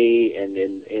with me and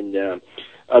in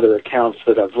other accounts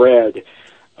that I've read,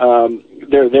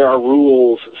 there are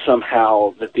rules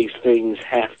somehow that these things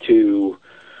have to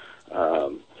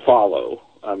follow.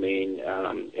 I mean,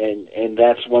 and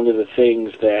that's one of the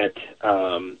things that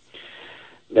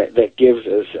that gives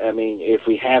us. I mean, if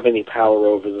we have any power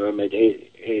over them,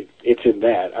 it's in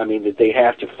that. I mean, that they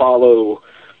have to follow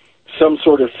some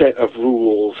sort of set of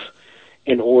rules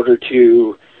in order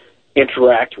to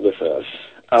interact with us.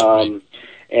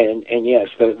 And yes,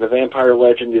 the vampire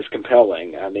legend is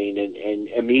compelling. I mean, and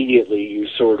immediately you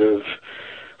sort of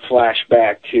flash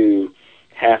back to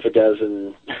half a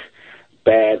dozen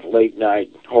bad late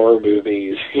night horror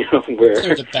movies, where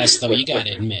they're the best, though. You got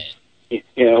to admit,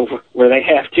 where they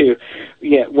have to,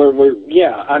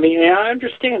 I mean, I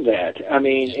understand that. I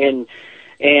mean,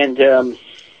 and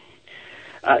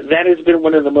that has been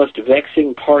one of the most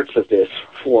vexing parts of this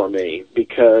for me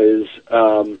because.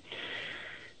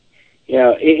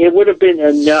 It would have been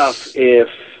enough if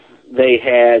they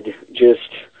had just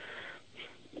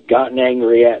gotten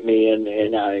angry at me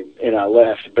and I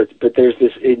left. But there's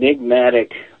this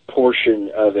enigmatic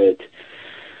portion of it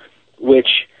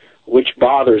which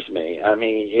bothers me. I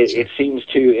mean, it seems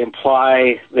to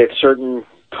imply that certain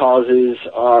causes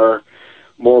are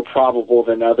more probable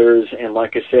than others. And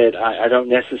like I said, I don't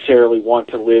necessarily want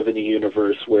to live in a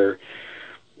universe where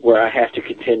I have to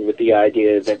contend with the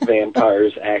idea that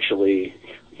vampires actually,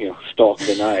 stalk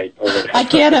the night or whatever. I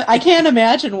can't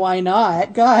imagine why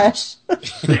not. Gosh.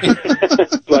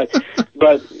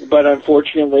 but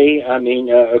unfortunately, I mean,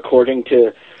 according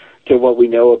to what we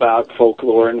know about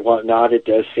folklore and whatnot, it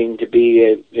does seem to be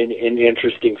an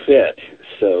interesting fit.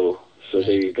 So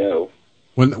there you go.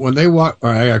 When they walk,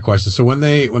 I got a question. So when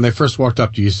they first walked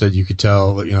up to you, said you could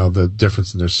tell, the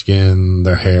difference in their skin,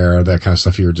 their hair, that kind of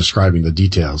stuff. You were describing the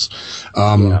details.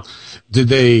 Did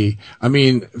they? I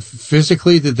mean,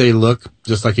 physically, did they look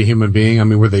just like a human being? I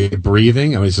mean, were they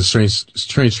breathing? I mean, it's a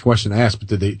strange question to ask, but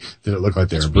did it look like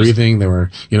they were breathing? They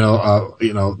were,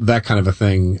 that kind of a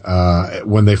thing.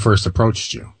 When they first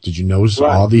approached you, did you notice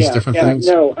all these different things?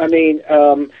 No, I mean,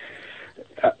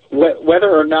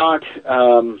 whether or not.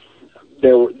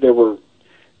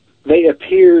 They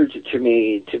appeared to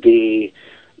me to be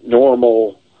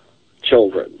normal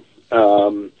children.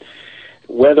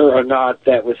 Whether or not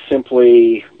that was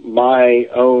simply my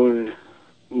own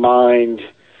mind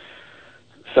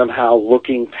somehow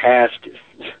looking past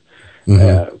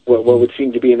what would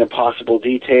seem to be an impossible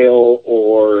detail,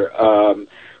 or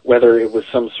whether it was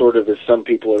some sort of, as some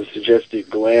people have suggested,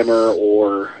 glamour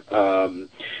or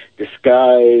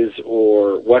disguise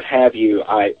or what have you,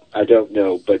 I don't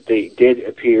know, but they did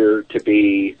appear to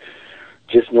be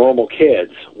just normal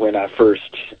kids when I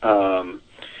first saw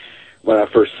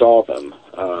them.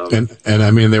 And I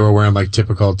mean, they were wearing like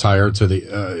typical attire to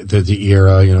the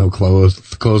era,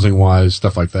 clothing wise,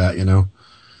 stuff like that,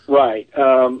 Right.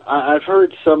 I've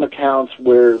heard some accounts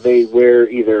where they wear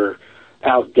either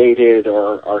outdated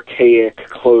or archaic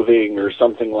clothing or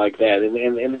something like that,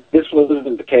 and this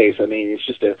wasn't the case. I mean, it's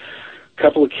just a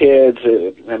couple of kids.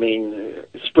 I mean,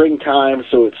 springtime,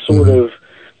 so it's sort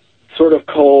of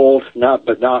cold,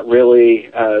 but not really.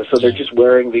 So they're just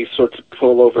wearing these sorts of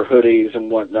pullover hoodies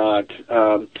and whatnot,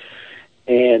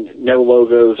 and no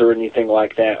logos or anything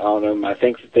like that on them. I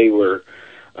think that they were,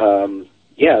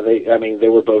 they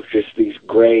were both just these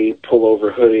gray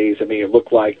pullover hoodies. I mean, it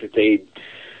looked like that they'd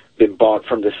been bought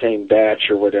from the same batch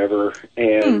or whatever,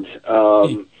 and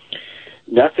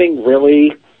nothing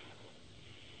really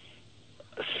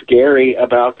scary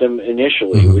about them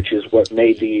initially, which is what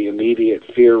made the immediate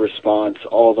fear response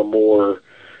all the more.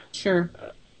 Sure.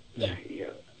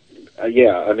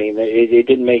 I mean, it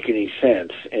didn't make any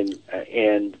sense, and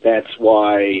that's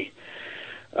why.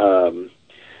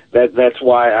 That's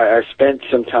why I spent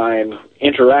some time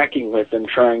interacting with them,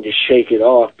 trying to shake it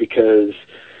off, because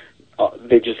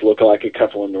they just look like a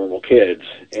couple of normal kids.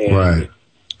 And, right.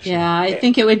 Yeah, I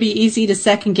think it would be easy to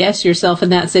second guess yourself in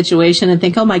that situation and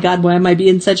think, "Oh my God, why am I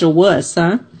being such a wuss?"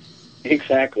 Huh?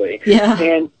 Exactly. Yeah.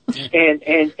 And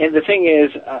the thing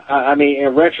is, I mean,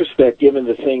 in retrospect, given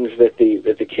the things that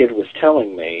the kid was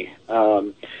telling me,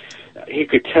 he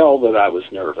could tell that I was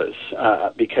nervous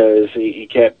because he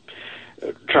kept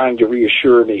trying to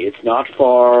reassure me it's not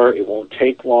far, it won't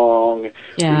take long, we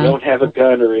don't have a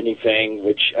gun or anything,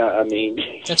 which, I mean...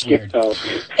 That's weird.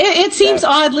 It seems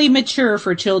oddly mature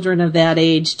for children of that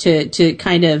age to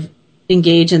kind of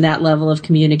engage in that level of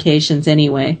communications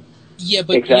anyway. Yeah,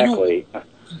 but exactly.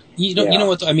 You know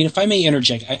what? I mean, if I may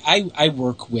interject, I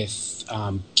work with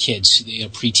kids,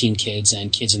 preteen kids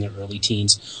and kids in their early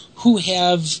teens who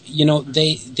have,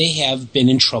 they have been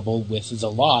in trouble with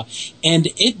the law, and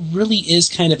it really is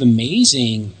kind of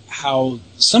amazing how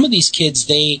some of these kids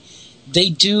they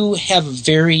do have a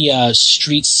very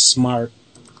street smart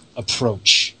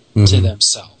approach to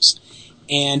themselves,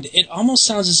 and it almost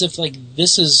sounds as if like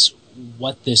this is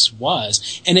what this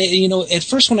was. And at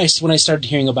first when I started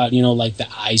hearing about like the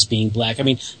eyes being black, I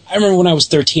mean, I remember when I was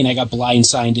 13, I got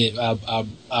blindsided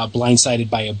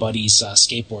by a buddy's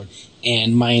skateboard,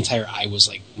 and my entire eye was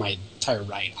like, my entire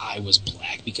right eye was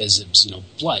black because it was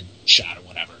blood shot or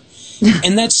whatever.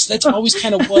 And that's always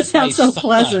kind of what sounds so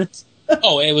pleasant.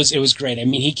 Oh, it was great. I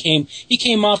mean, he came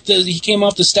off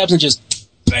the steps and just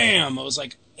bam. It was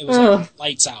like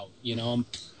lights out.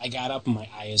 I got up and my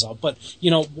eye is all, but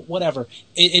whatever.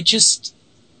 It just,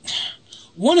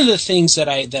 one of the things that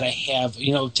I have,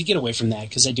 to get away from that,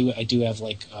 because I do have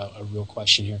like a real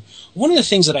question here. One of the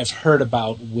things that I've heard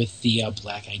about with the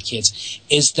Black Eyed Kids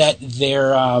is that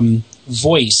their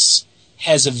voice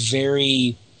has a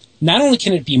very, not only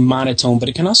can it be monotone, but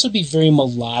it can also be very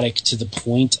melodic to the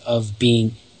point of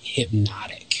being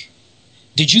hypnotic.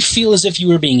 Did you feel as if you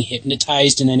were being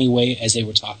hypnotized in any way as they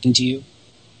were talking to you?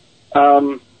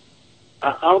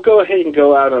 I'll go ahead and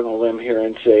go out on a limb here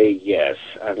and say yes.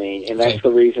 I mean, and that's the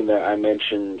reason that I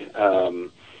mentioned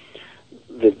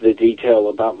the detail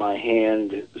about my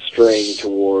hand straying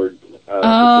toward.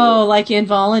 Like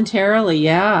involuntarily,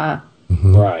 yeah.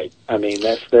 Mm-hmm. Right. I mean,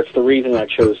 that's the reason I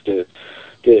chose to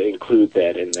include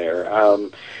that in there.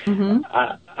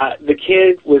 The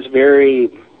kid was very.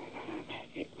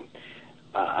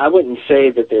 I wouldn't say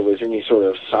that there was any sort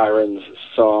of siren's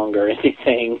song or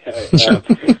anything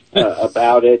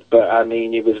about it, but I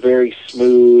mean, it was very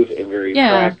smooth and very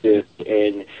practiced,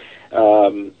 and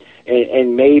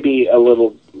maybe a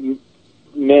little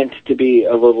meant to be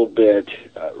a little bit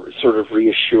sort of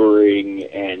reassuring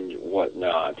and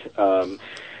whatnot.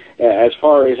 As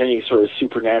far as any sort of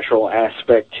supernatural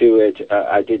aspect to it,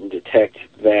 I didn't detect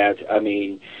that. I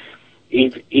mean,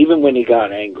 even when he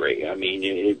got angry, I mean,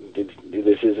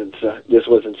 this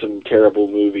wasn't some terrible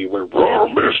movie where, "Whoa,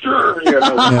 mister!"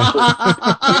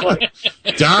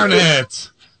 Darn it!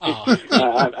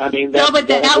 I mean, but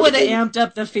that would have amped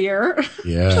up the fear.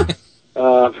 Yeah.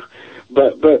 But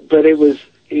it was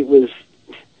he was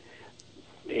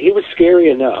scary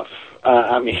enough.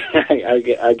 I mean,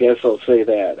 I guess I'll say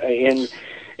that. And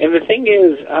the thing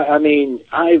is, I mean,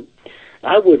 I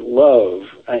would love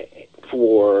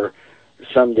for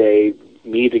someday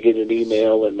me to get an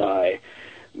email in my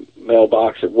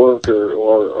mailbox at work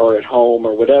or at home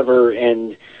or whatever,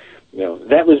 and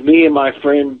that was me and my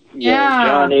friend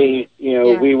Johnny.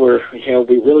 We were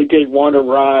we really did want to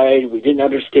ride. We didn't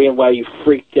understand why you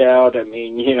freaked out. I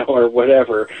mean, or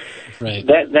whatever. Right.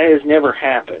 That has never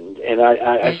happened, and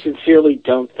I sincerely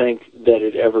don't think that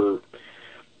it ever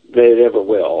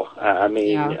will. I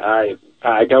mean, I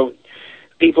don't.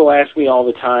 people ask me all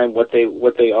the time what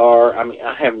they are. I mean,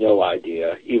 I have no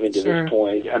idea, even to this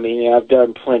point. I mean, I've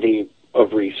done plenty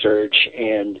of research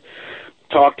and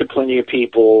talked to plenty of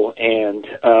people, and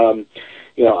I'm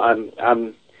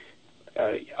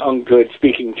on good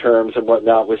speaking terms and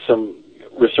whatnot with some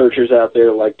researchers out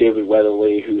there like David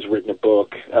Weatherly, who's written a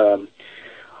book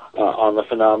on the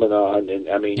phenomenon, and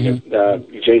I mean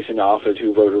Jason Offit,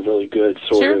 who wrote a really good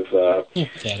sort of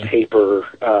paper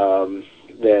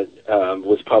that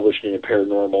was published in a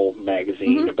paranormal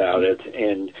magazine about it,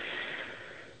 and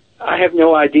I have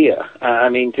no idea. I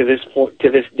mean, to this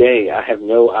day, I have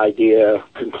no idea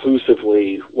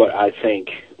conclusively what I think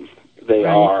they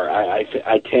are.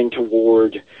 I tend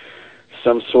toward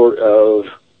some sort of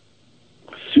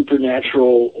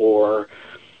supernatural or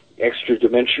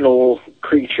extra-dimensional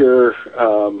creature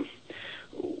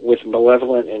with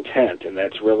malevolent intent, and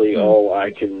that's really all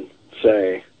I can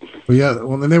say. Well, yeah.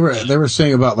 Well, then they were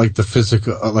saying about like the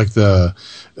physical, like the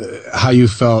how you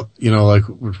felt. Like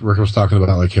Rick was talking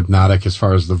about, like hypnotic as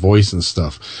far as the voice and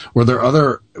stuff. Were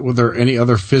there any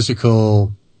other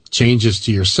physical changes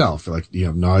to yourself, like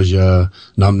nausea,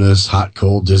 numbness, hot,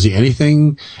 cold, dizzy,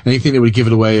 anything that would give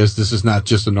it away as this is not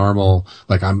just a normal,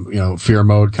 like I'm fear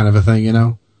mode kind of a thing,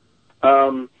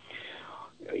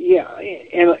 Yeah,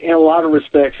 in a lot of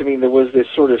respects, I mean, there was this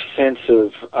sort of sense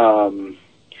of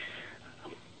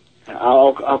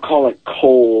I'll call it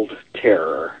cold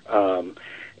terror, and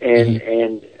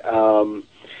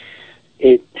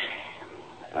it.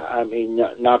 I mean,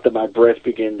 not that my breath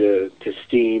began to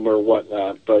steam or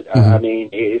whatnot, but I mean,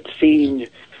 it seemed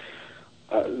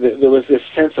there was this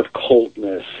sense of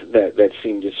coldness that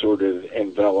seemed to sort of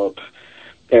envelop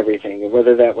everything, and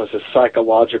whether that was a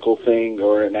psychological thing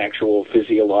or an actual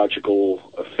physiological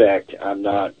effect, I'm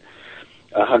not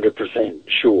 100%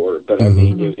 sure. But I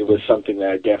mean, it was something that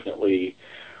I definitely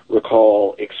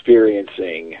recall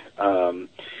experiencing, I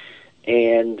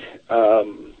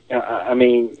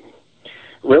mean.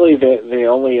 Really, the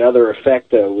only other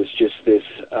effect, though, was just this.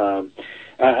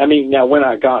 I mean, now when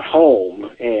I got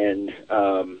home and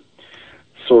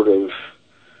sort of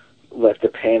let the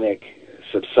panic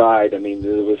subside, I mean,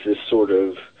 there was this sort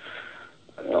of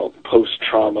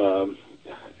post-trauma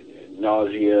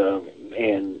nausea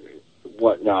and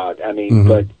whatnot. I mean,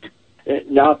 but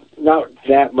not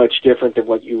that much different than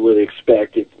what you would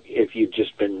expect if you've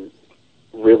just been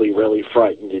really, really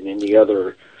frightened in any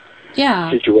other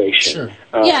situation.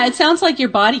 Yeah, it sounds like your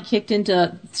body kicked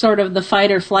into sort of the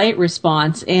fight or flight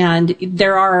response, and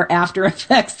there are after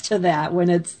effects to that when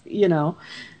it's,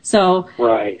 so.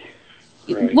 Right.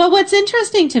 Well, what's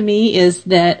interesting to me is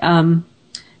that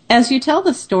as you tell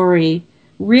the story,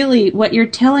 really what you're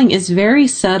telling is very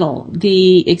subtle.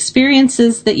 The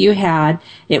experiences that you had,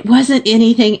 it wasn't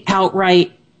anything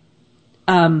outright,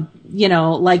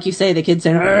 like you say, the kid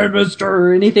saying, "Hey, mister,"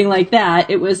 or anything like that.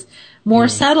 It was more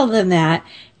subtle than that,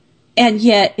 and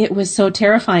yet it was so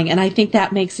terrifying. And I think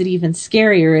that makes it even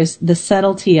scarier, is the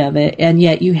subtlety of it, and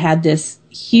yet you had this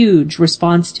huge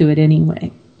response to it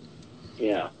anyway.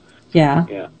 Yeah.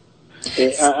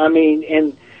 I mean,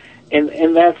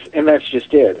 and that's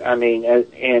just it. I mean,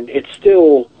 and it's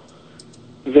still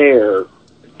there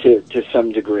to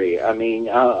some degree. I mean,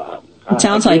 it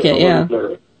sounds like it. Yeah.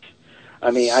 Nervous. I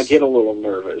mean, I get a little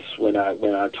nervous when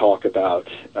I talk about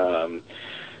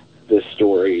this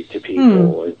story to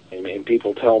people, and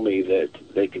people tell me that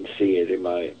they can see it in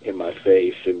my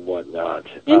face and whatnot.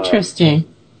 Interesting.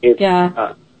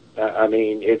 I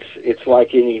mean, it's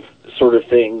like any sort of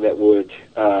thing that would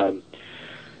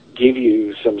give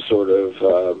you some sort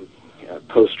of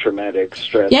post-traumatic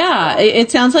stress. Yeah,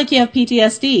 it sounds like you have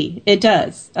PTSD. It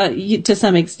does, to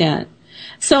some extent.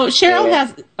 So Cheryl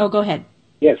has... Oh, go ahead.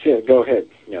 Yes, go ahead.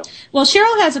 No. Well,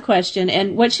 Cheryl has a question,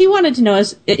 and what she wanted to know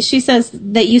is, she says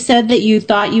that you said that you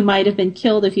thought you might have been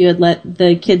killed if you had let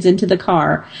the kids into the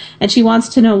car, and she wants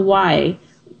to know why.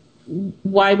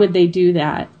 Why would they do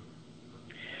that?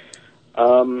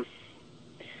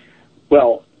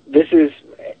 Well, this is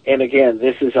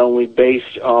only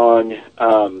based on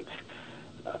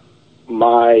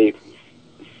my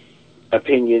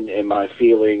opinion and my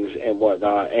feelings and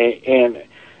whatnot, and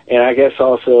I guess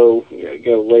also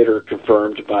later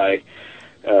confirmed by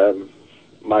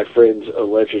my friend's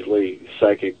allegedly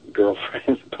psychic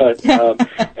girlfriend, but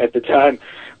at the time.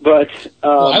 But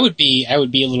well, I would be a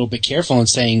little bit careful in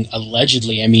saying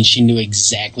allegedly. I mean, she knew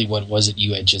exactly what was it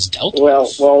you had just dealt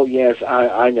with. Well, yes,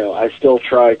 I know. I still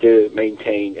try to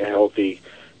maintain a healthy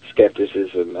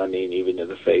skepticism. I mean, even in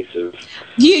the face of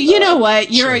you know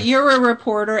what, you're a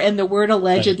reporter, and the word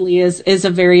allegedly is a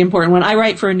very important one. I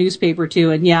write for a newspaper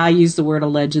too, and I use the word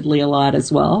allegedly a lot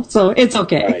as well, so it's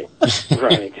okay.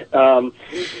 Right.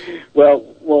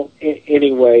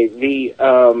 Anyway, the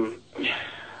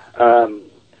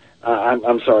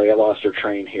I'm sorry, I lost her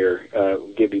train here.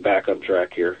 Get me back on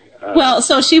track here.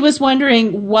 So she was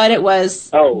wondering what it was.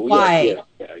 Oh, why?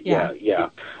 Yeah.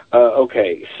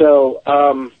 Okay, so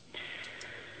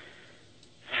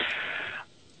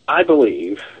I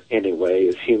believe, anyway,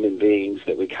 as human beings,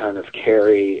 that we kind of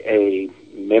carry a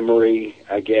memory,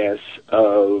 I guess,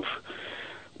 of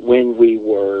when we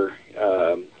were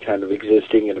kind of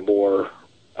existing in a more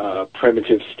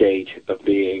primitive state of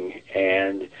being,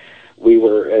 and we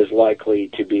were as likely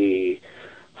to be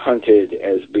hunted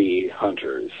as be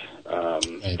hunters.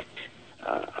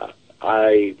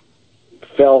 I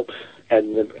felt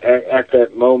at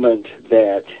that moment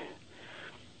that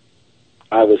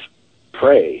I was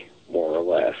prey, more or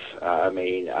less. I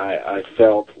mean, I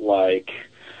felt like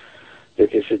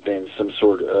that this had been some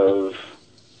sort of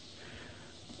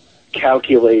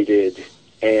calculated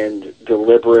and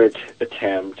deliberate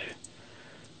attempt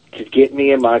to get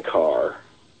me in my car.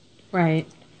 Right.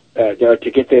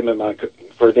 To get them in my,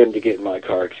 for them to get in my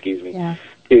car. Excuse me. Yeah.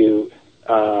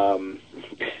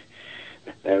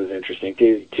 That was interesting.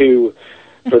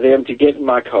 For them to get in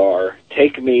my car,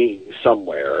 take me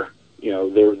somewhere,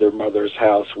 their mother's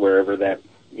house, wherever that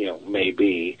may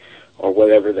be, or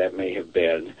whatever that may have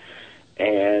been,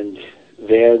 and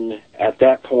then at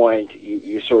that point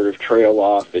you sort of trail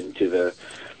off into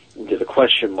the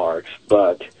question marks.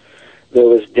 But there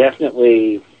was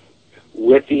definitely,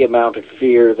 with the amount of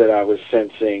fear that I was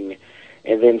sensing,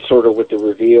 and then sort of with the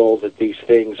reveal that these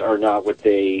things are not what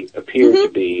they appear to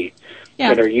be,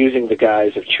 and are using the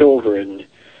guise of children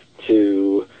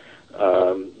to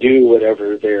do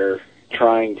whatever they're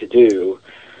trying to do.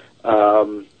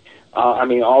 I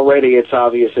mean, already it's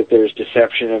obvious that there's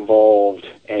deception involved,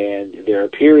 and there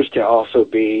appears to also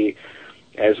be,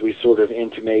 as we sort of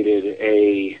intimated,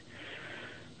 a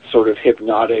sort of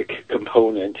hypnotic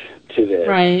component to this.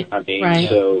 Right. I mean,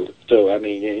 so I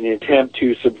mean, in an attempt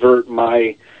to subvert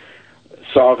my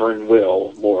sovereign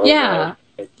will, more or less,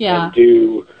 and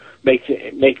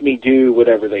make me do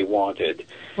whatever they wanted.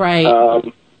 Right.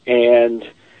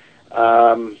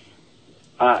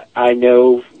 I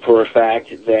know for a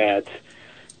fact that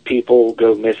people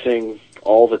go missing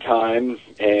all the time,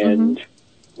 and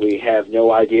we have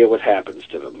no idea what happens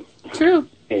to them. True.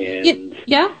 And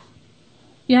yeah.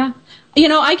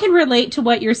 I can relate to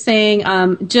what you're saying,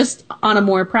 just on a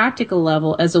more practical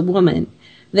level as a woman.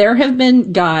 There have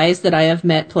been guys that I have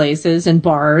met places and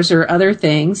bars or other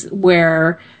things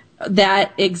where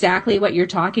that exactly what you're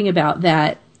talking about,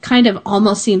 that kind of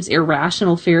almost seems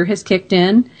irrational fear has kicked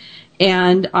in,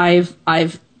 and I've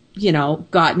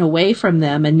gotten away from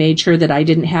them and made sure that I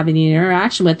didn't have any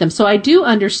interaction with them. So I do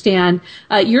understand.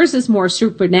 Yours is more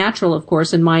supernatural, of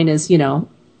course, and mine is,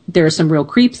 there are some real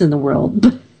creeps in the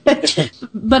world.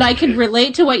 But I can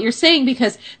relate to what you're saying,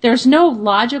 because there's no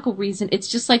logical reason. It's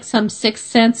just like some sixth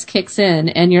sense kicks in,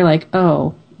 and you're like,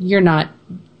 oh, you're not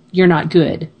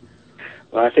good.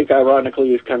 Well, I think ironically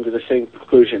you've come to the same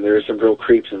conclusion. There are some real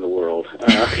creeps in the world.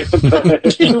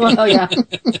 Well, yeah.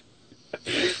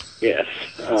 Yes.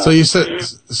 So you said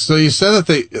that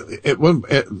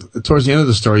towards the end of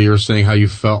the story, you were saying how you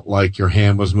felt like your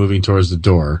hand was moving towards the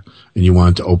door and you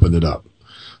wanted to open it up.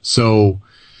 So,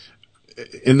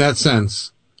 in that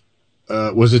sense,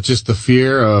 was it just the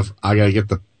fear of, I gotta get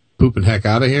the pooping heck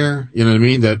out of here? You know what I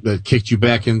mean? That kicked you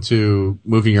back into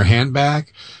moving your hand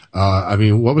back? I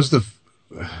mean, what was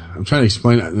I'm trying to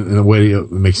explain it in a way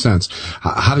that makes sense.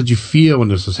 How did you feel when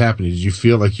this was happening? Did you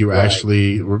feel like you were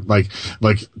actually, like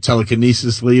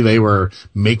telekinesisly, they were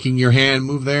making your hand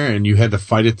move there and you had to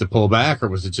fight it to pull back? Or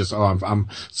was it just, I'm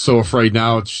so afraid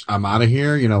now, I'm out of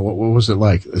here? What was it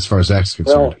like as far as that's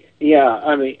concerned? Well, yeah,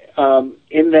 I mean,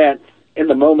 in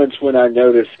the moments when I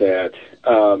noticed that,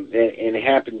 and it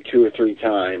happened 2 or 3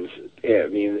 times, I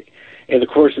mean, in the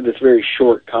course of this very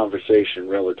short conversation,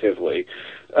 relatively,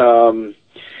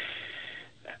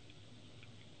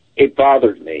 it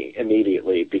bothered me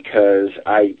immediately, because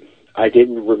I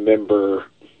didn't remember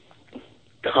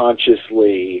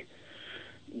consciously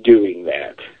doing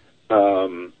that.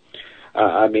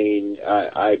 I mean,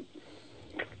 I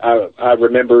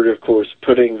remembered, of course,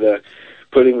 putting the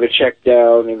check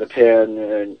down and the pen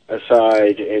and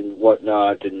aside and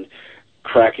whatnot, and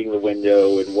cracking the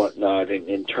window and whatnot,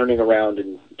 and turning around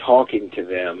and talking to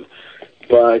them.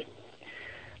 But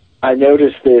I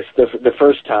noticed this the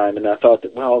first time, and I thought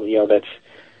that, well, that's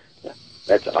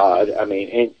That's odd. I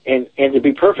mean, and to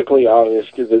be perfectly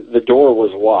honest, the door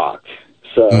was locked.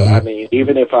 So, I mean,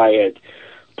 even if I had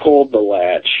pulled the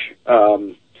latch,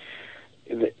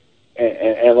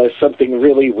 unless something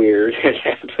really weird had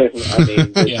happened, I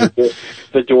mean,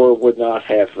 the door would not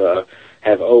have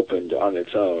opened on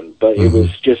its own. But it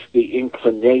was just the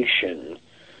inclination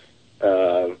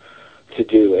to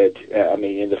do it. I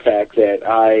mean, in the fact that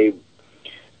I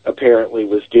apparently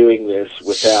was doing this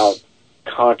without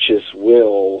conscious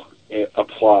will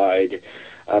applied.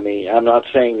 I mean, I'm not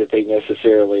saying that they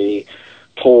necessarily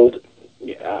pulled.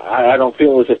 I don't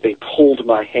feel as if they pulled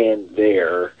my hand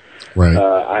there. Right.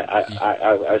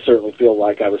 I certainly feel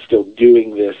like I was still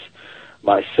doing this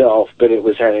myself, but it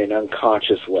was at an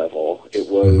unconscious level. It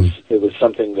was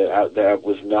something that I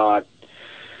was not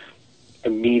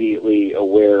immediately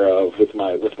aware of with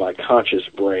my conscious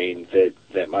brain,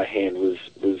 that my hand was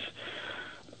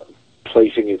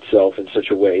placing itself in such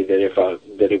a way that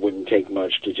that it wouldn't take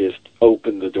much to just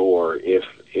open the door if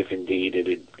indeed it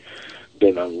had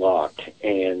been unlocked.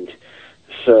 And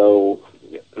so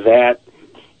that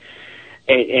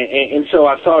and so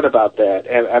I thought about that.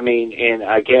 I mean, and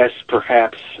I guess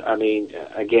perhaps, I mean,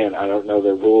 again, I don't know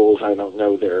their rules, I don't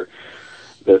know their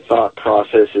thought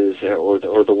processes or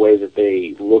the way that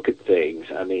they look at things.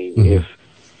 I mean, if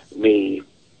me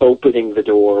opening the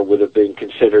door would have been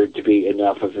considered to be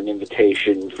enough of an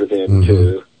invitation for them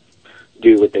to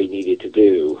do what they needed to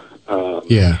do.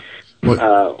 Yeah.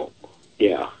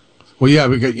 Well, yeah,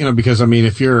 because I mean,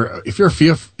 if you're if you're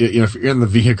in the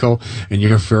vehicle and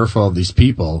you're fearful of these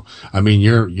people, I mean,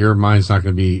 your mind's not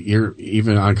going to be,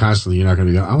 even unconsciously, you're not going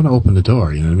to be going, I want to open the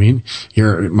door. You know what I mean?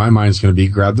 My mind's going to be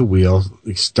grab the wheel,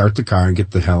 start the car, and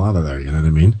get the hell out of there. You know what I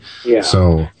mean? Yeah.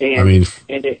 So I mean,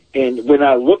 and when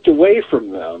I looked away from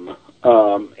them,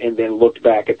 and then looked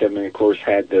back at them, and of course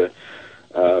had the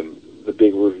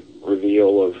big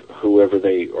reveal of whoever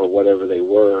they or whatever they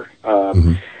were.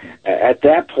 At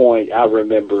that point, I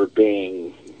remember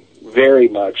being very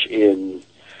much in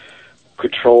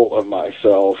control of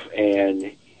myself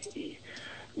and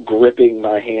gripping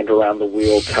my hand around the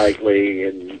wheel tightly,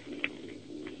 and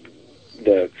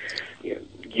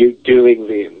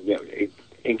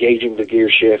engaging the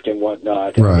gear shift and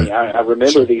whatnot. Right. I mean, I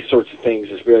remember these sorts of things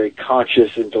as very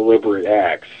conscious and deliberate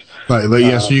acts. Right, but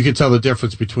yeah, so you could tell the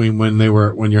difference between when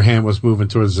your hand was moving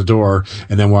towards the door,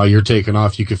 and then while you're taking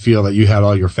off, you could feel that you had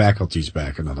all your faculties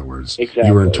back. In other words, exactly.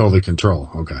 You were in total control.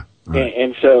 Okay, right.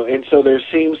 and so there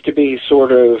seems to be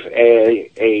sort of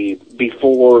a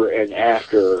before and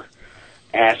after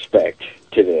aspect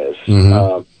to this,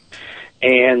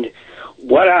 and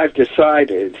what I've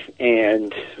decided,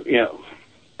 and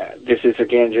this is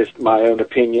again just my own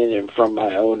opinion and from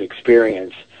my own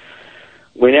experience.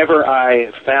 Whenever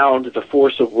I found the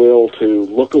force of will to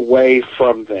look away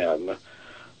from them,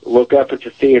 look up at the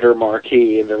theater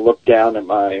marquee, and then look down at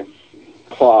my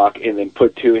clock, and then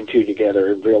put two and two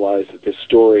together and realize that this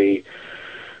story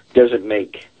doesn't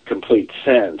make complete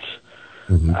sense.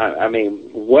 I mean,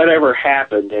 whatever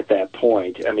happened at that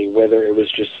point, I mean, whether it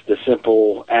was just the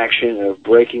simple action of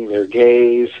breaking their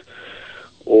gaze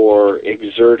or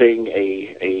exerting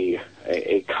a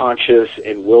conscious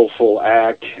and willful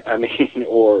act, I mean,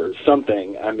 or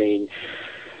something, I mean,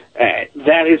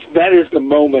 that is the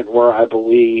moment where I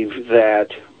believe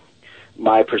that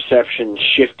my perception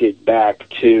shifted back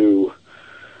to,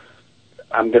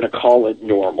 I'm going to call it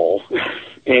normal,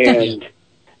 and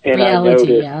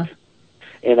reality,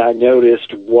 I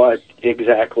noticed what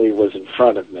exactly was in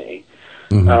front of me.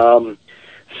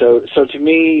 So to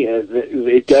me,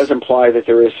 it does imply that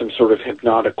there is some sort of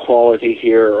hypnotic quality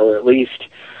here, or at least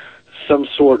some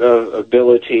sort of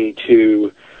ability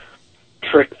to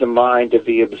trick the mind of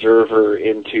the observer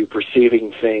into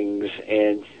perceiving things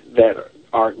and that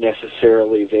aren't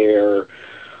necessarily there,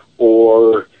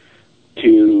 or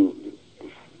to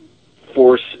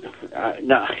force. I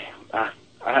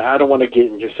don't want to get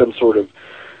into some sort of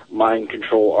mind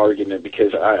control argument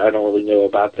because I don't really know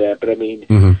about that, but I mean,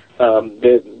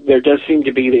 there does seem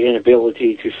to be the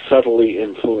inability to subtly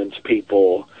influence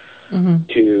people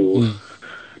to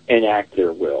enact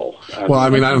their will. I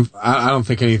don't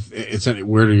think it's any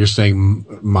weirder. You're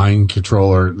saying mind control,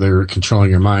 or they're controlling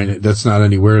your mind. That's not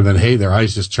any weirder than, hey, their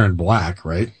eyes just turned black,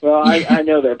 right? Well, I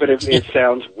know that, but it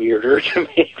sounds weirder to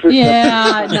me.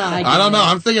 I don't know.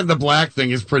 I'm thinking the black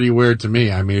thing is pretty weird to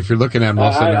me. I mean, if you're looking at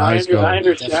most of their eyes go. I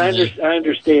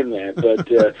understand that, but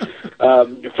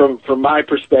from my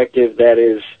perspective, that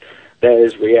is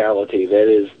reality.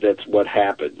 That's what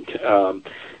happened.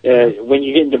 When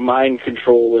you get into mind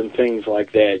control and things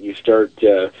like that, you start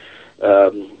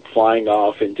flying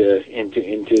off into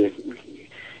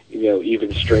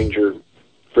even stranger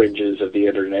fringes of the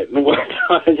internet and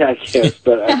whatnot, I guess.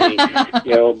 But I mean,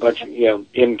 a bunch of,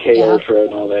 MK Ultra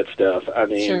and all that stuff. I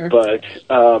mean, Sure. but,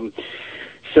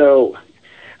 so,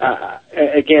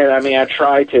 again, I mean, I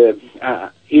try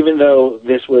to, even though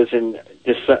this was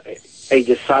a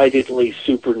decidedly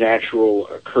supernatural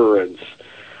occurrence,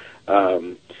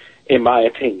 in my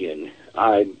opinion,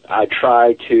 I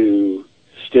try to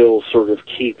still sort of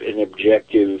keep an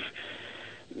objective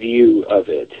view of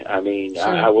it. I mean, Sure.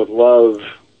 I would love,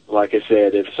 like I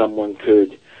said, if someone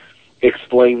could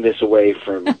explain this away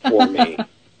for me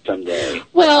someday.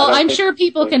 Well, I don't I'm think sure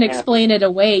people it's can gonna explain it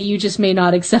away. You just may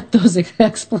not accept those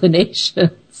explanations.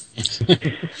 I'm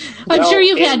Well, sure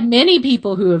you've had many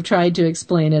people who have tried to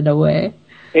explain it away.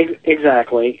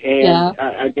 Exactly, and Yeah.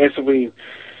 I guess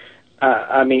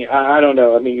I mean, I don't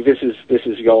know. I mean, this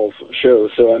is y'all's show,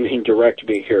 so I mean, direct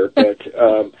me here. But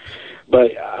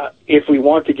if we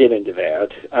want to get into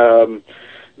that,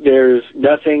 there's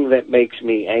nothing that makes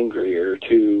me angrier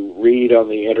to read on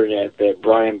the internet that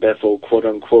Brian Bethel, quote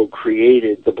unquote,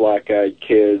 created the Black Eyed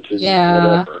Kids and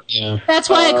whatever. Yeah. That's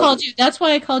why I called you. That's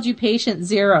why I called you Patient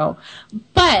Zero.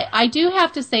 But I do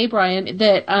have to say, Brian,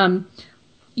 that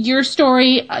your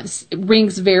story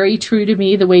rings very true to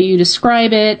me. The way you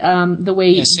describe it, the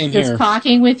way same just here.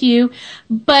 talking with you.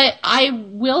 But I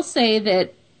will say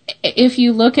that if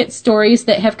you look at stories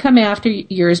that have come after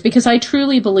yours, because I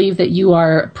truly believe that you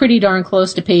are pretty darn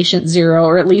close to Patient Zero,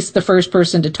 or at least the first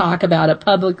person to talk about it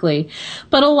publicly.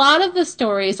 But a lot of the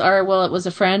stories are, well, it was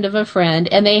a friend of a friend,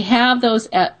 and they have those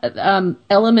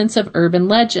elements of urban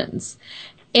legends.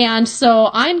 And so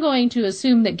I'm going to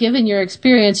assume that given your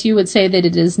experience, you would say that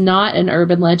it is not an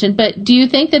urban legend. But do you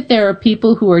think that there are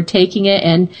people who are taking it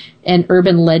and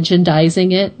urban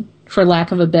legendizing it, for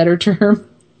lack of a better term?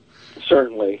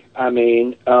 Certainly. I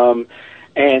mean,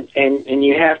 and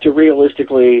you have to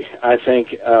realistically, I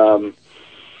think,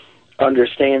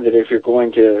 understand that if you're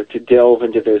going to delve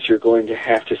into this, you're going to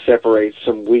have to separate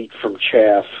some wheat from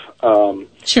chaff.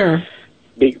 Sure.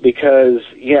 Because,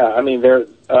 I mean, there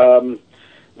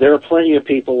are plenty of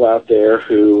people out there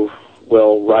who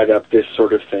will write up this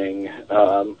sort of thing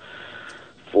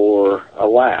for a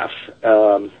laugh.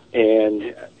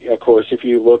 And, of course, if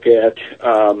you look at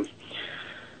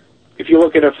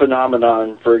a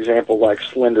phenomenon, for example, like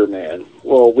Slender Man,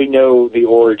 well, we know the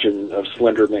origin of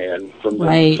Slender Man from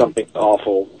the Something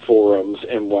Awful forums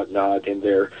and whatnot, in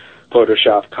their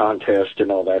Photoshop contest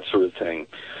and all that sort of thing.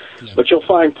 Yeah. But you'll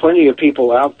find plenty of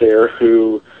people out there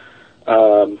who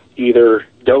either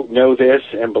don't know this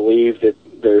and believe that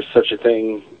there's such a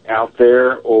thing out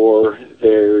there, or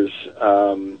there's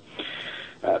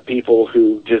people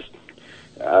who just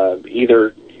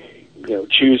either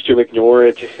choose to ignore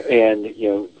it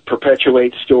and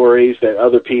perpetuate stories that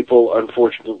other people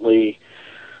unfortunately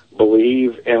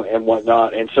believe and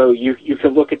whatnot. And so you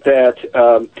can look at that.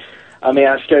 I mean,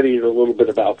 I studied a little bit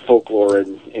about folklore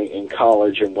in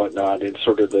college and whatnot, and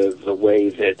sort of the way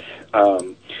that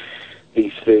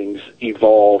these things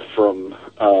evolve from.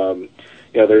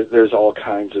 There's all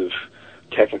kinds of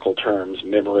technical terms,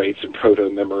 memorates and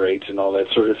proto-memorates and all that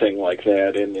sort of thing like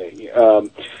that.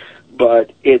 And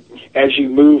but as you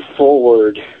move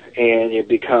forward and it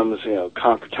becomes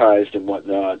concretized and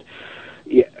whatnot,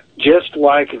 just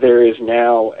like there is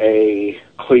now a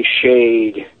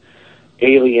cliched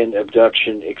alien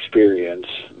abduction experience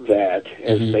that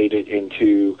has made it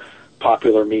into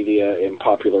popular media and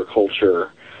popular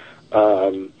culture,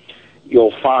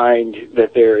 you'll find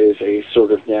that there is a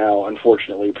sort of now,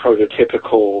 unfortunately,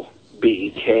 prototypical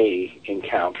BEK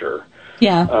encounter.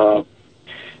 Yeah.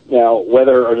 Now,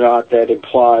 whether or not that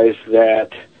implies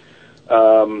that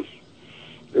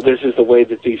this is the way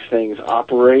that these things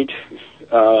operate,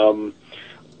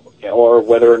 or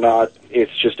whether or not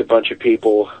it's just a bunch of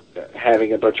people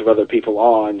having a bunch of other people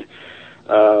on,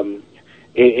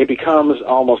 it becomes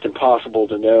almost impossible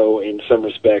to know in some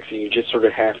respects, and you just sort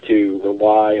of have to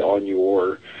rely on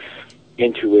your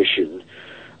intuition.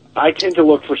 I tend to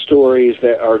look for stories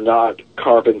that are not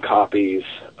carbon copies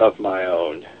of my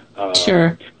own.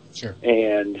 Sure.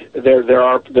 And there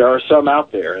are some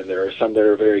out there, and there are some that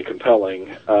are very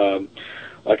compelling.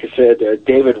 Like I said,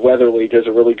 David Weatherly does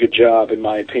a really good job, in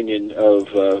my opinion,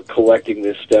 of collecting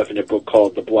this stuff in a book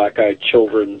called The Black-Eyed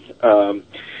Children.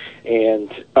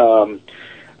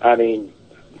 I mean,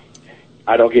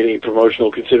 I don't get any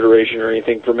promotional consideration or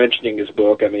anything for mentioning his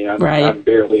book. I mean, I'm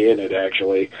barely in it,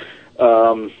 actually.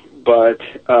 But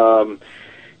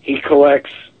he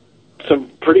collects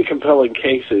some pretty compelling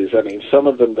cases. I mean, some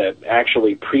of them that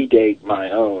actually predate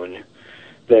my own,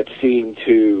 that seem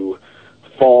to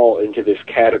fall into this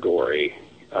category.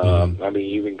 I mean,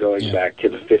 even going back to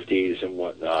the 50s and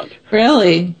whatnot.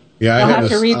 Really? Yeah, I'll have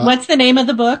to read. What's the name of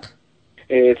the book?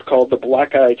 It's called The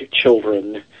Black-Eyed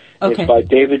Children. Okay. It's by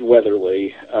David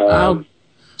Weatherly. I'll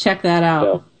check that out.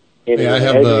 So, anyway, I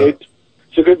have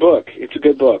it's a good book. It's a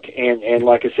good book. And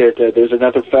like I said, there's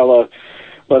another fella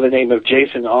by the name of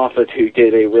Jason Offutt who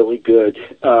did a really good...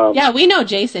 yeah, we know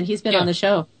Jason. He's been on the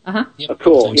show. Uh-huh.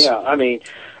 Cool. Yeah, I mean...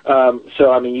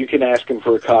 so, I mean, you can ask him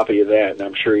for a copy of that, and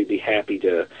I'm sure he'd be happy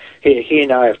to... He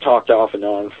and I have talked off and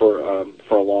on for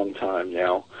a long time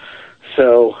now.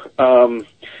 So,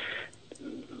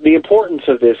 the importance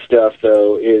of this stuff,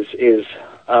 though, is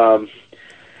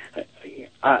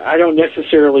I don't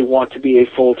necessarily want to be a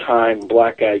full-time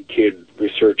black-eyed kid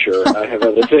researcher. I have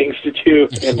other things to do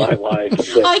in my life.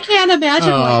 I can't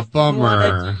imagine. Oh,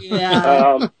 bummer.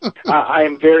 I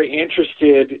am very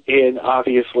interested in,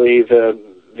 obviously,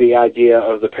 the idea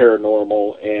of the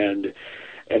paranormal and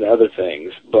other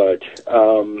things, but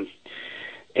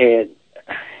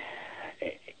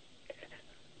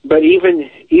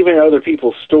even other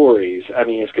people's stories, I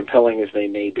mean, as compelling as they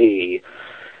may be,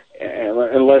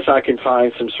 unless I can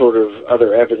find some sort of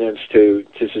other evidence to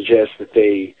suggest that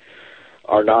they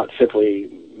are not simply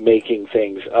making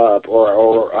things up,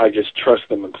 or I just trust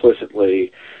them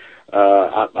implicitly,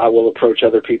 I will approach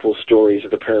other people's stories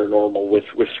of the paranormal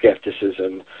with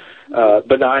skepticism.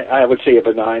 I would say a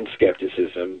benign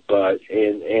skepticism, but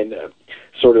in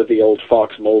sort of the old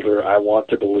Fox Mulder, I want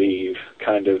to believe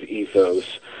kind of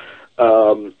ethos.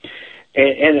 And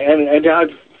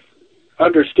I've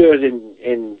understood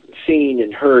and seen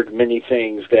and heard many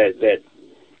things that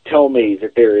tell me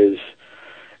that there is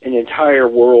an entire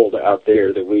world out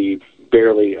there that we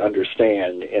barely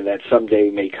understand, and that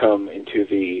someday may come into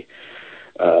the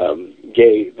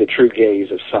true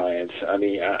gaze of science. I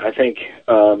mean, I think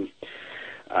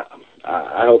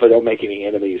I hope I don't make any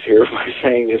enemies here by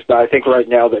saying this, but I think right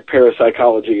now that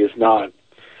parapsychology is not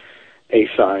a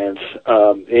science.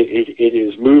 It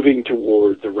is moving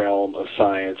toward the realm of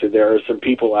science, and there are some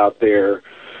people out there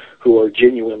who are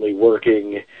genuinely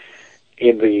working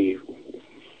in the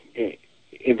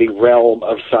realm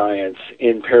of science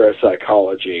in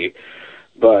parapsychology.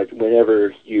 But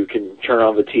whenever you can turn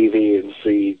on the TV and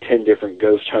see 10 different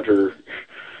ghost hunter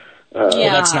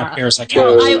that's not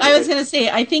parapsychology. I was going to say,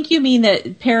 I think you mean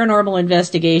that paranormal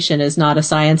investigation is not a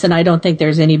science, and I don't think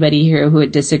there's anybody here who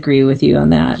would disagree with you on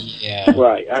that. Yeah.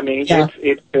 Right. I mean,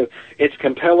 it's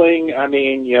compelling. I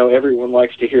mean, everyone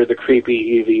likes to hear the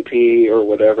creepy EVP or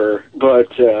whatever, but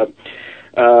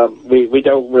we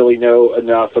don't really know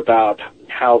enough about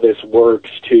how this works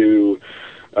to...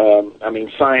 I mean,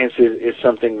 science is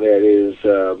something that is...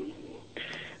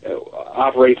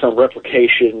 operates on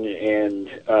replication and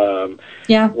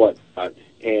whatnot,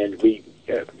 and we,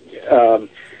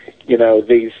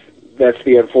 that's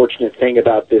the unfortunate thing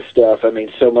about this stuff. I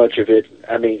mean, so much of it.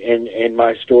 I mean, and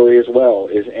my story as well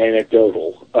is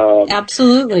anecdotal.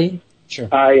 Absolutely. Sure.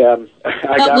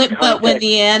 But when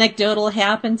the anecdotal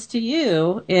happens to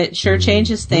you, it sure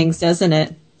changes things, doesn't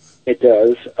it? It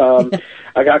does.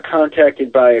 I got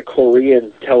contacted by a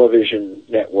Korean television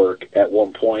network at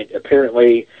one point.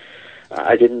 Apparently,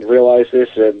 I didn't realize this.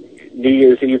 New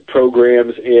Year's Eve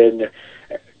programs in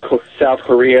South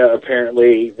Korea,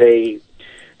 apparently they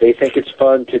think it's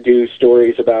fun to do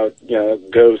stories about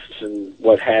ghosts and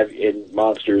and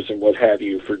monsters and what have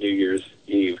you for New Year's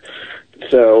Eve.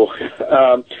 So,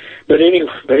 but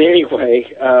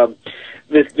anyway.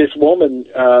 This woman,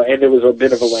 and there was a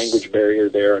bit of a language barrier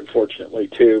there, unfortunately,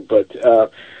 too, but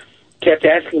kept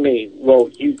asking me, well,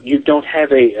 you don't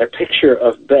have a picture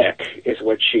of Beck, is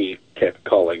what she kept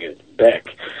calling it, Beck.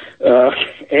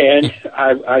 And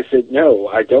I said, no,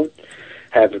 I don't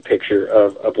have a picture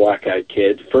of a black-eyed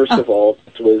kid. First of all,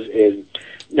 this was in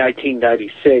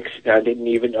 1996, and I didn't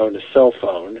even own a cell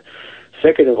phone.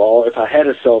 Second of all, if I had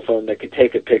a cell phone that could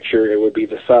take a picture, it would be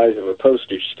the size of a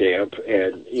postage stamp,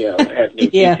 and have no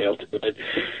detail to it.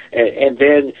 And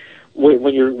then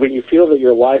when you feel that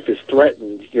your life is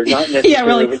threatened, you're not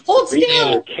necessarily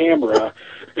reaching your camera.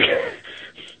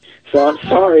 So I'm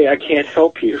sorry, I can't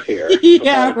help you here.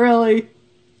 Yeah, really.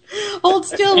 Hold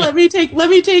still. Let me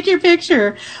take your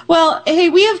picture. Well, hey,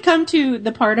 we have come to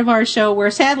the part of our show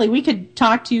where sadly we could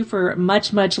talk to you for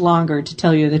much, much longer, to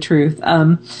tell you the truth.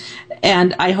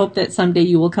 And I hope that someday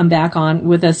you will come back on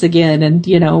with us again, and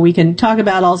we can talk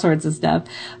about all sorts of stuff.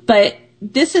 But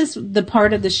this is the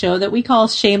part of the show that we call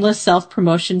Shameless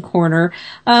Self-Promotion Corner.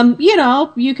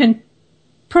 You can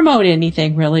promote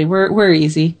anything really. We're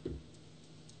easy.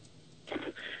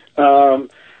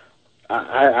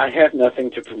 I have nothing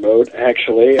to promote,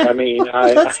 actually. I mean,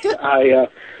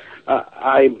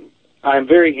 I'm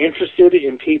very interested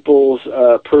in people's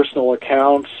personal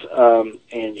accounts, and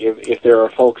if there are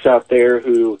folks out there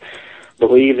who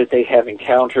believe that they have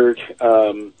encountered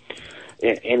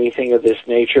anything of this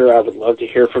nature, I would love to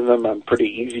hear from them. I'm pretty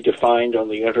easy to find on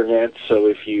the internet, so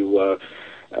if you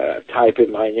type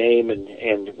in my name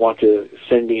and want to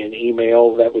send me an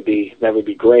email, that would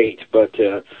be great. But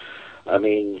I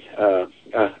mean,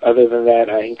 other than that,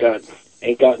 I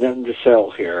ain't got nothing to sell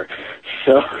here.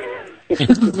 So.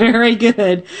 Very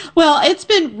good. Well, it's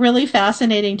been really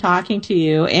fascinating talking to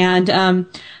you, and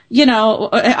you know,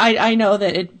 I know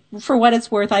that for what it's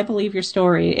worth, I believe your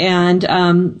story, and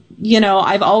you know,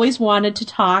 I've always wanted to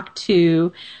talk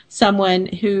to someone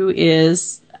who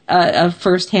is a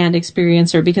first-hand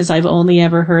experiencer, because I've only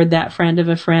ever heard that friend of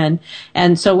a friend.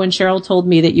 And so when Cheryl told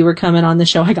me that you were coming on the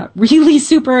show, I got really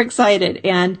super excited,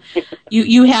 and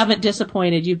you haven't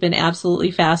disappointed. You've been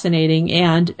absolutely fascinating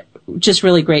and just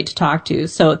really great to talk to.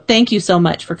 So thank you so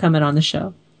much for coming on the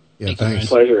show. Yeah, thanks.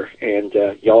 Pleasure. And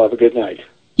y'all have a good night.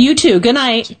 You too. Good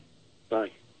night.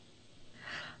 Bye.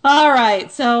 All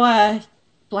right. So,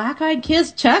 Black Eyed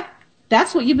Kids, Chuck,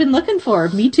 that's what you've been looking for.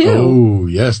 Me too. Oh,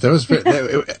 yes. That was,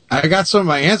 I got some of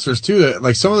my answers too.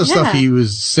 Like some of the stuff he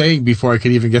was saying before I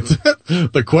could even get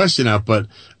the question out. But,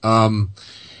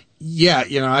 yeah,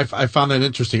 you know, I found that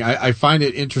interesting. I find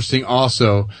it interesting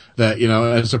also that, you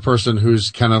know, as a person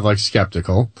who's kind of like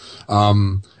skeptical,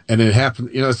 and it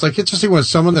happened, you know, it's like interesting when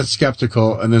someone that's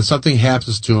skeptical and then something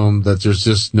happens to them that there's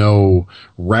just no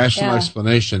rational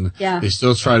explanation. Yeah. They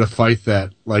still try to fight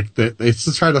that, like, they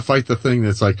still try to fight the thing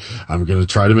that's like, I'm going to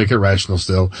try to make it rational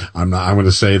still. I'm going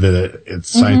to say that it's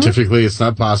scientifically, it's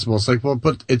not possible. It's like, well,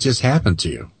 but it just happened to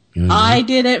you. You know what I mean?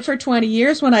 did it for 20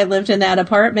 years when I lived in that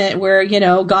apartment where, you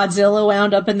know, Godzilla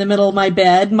wound up in the middle of my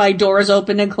bed, my doors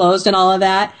opened and closed and all of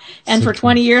that. And for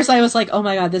 20 years I was like, oh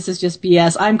my God, this is just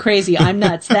BS. I'm crazy. I'm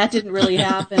nuts. That didn't really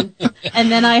happen.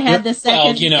 And then I had the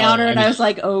second encounter and I was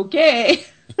like, okay.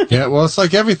 Yeah, well, it's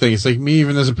like everything. It's like me,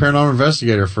 even as a paranormal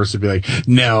investigator, first to be like,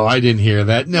 no, I didn't hear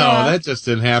that. No, that just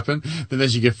didn't happen. Then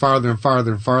as you get farther and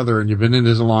farther and farther and you've been in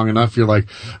this long enough, you're like,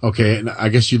 okay, and I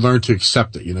guess you learn to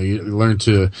accept it. You know, you learn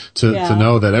to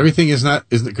know that everything is not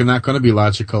going to be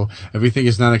logical. Everything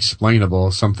is not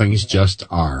explainable. Some things just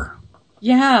are.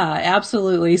 Yeah,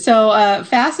 absolutely. So,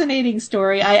 fascinating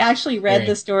story. I actually read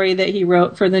the story that he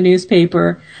wrote for the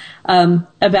newspaper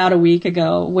about a week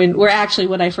ago when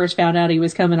I first found out he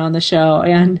was coming on the show,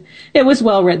 and it was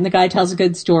well written. The guy tells a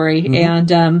good story.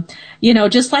 And, you know,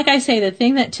 just like I say, the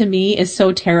thing that to me is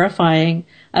so terrifying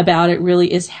about it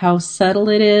really is how subtle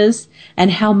it is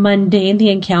and how mundane the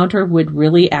encounter would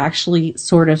really actually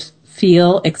sort of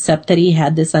feel, except that he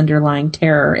had this underlying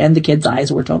terror and the kid's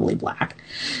eyes were totally black.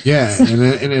 Yeah, and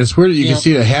it's weird that you can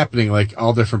see it happening like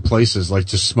all different places, like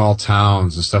just small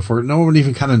towns and stuff where no one would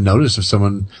even kind of notice if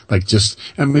someone like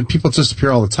people disappear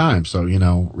all the time. So, you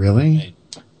know, really?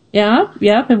 Yeah,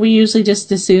 and we usually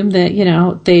just assume that, you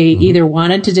know, they either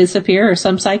wanted to disappear or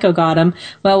some psycho got them.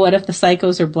 Well, what if the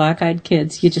psychos are black-eyed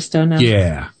kids? You just don't know.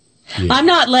 Yeah. I'm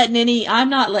not letting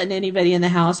anybody in the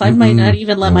house. I might not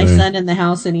even let my son in the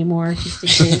house anymore, just in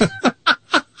case.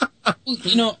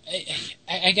 You know,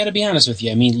 I got to be honest with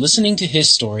you. I mean, listening to his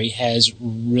story has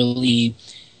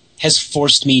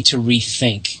forced me to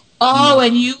rethink. Oh,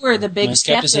 and you were the big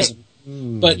skeptic.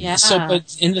 But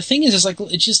and the thing is like,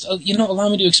 it's just, you know, allow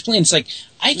me to explain. It's like,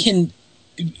 I can,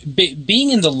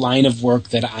 being in the line of work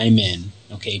that I'm in,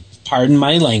 okay, pardon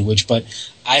my language, but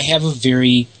I have a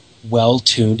very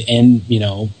well-tuned and, you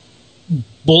know,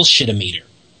 bullshit-o-meter.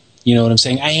 You know what I'm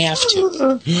saying? I have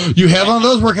to. You have one of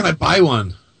those? Where can I buy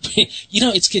one? You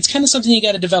know, it's kind of something you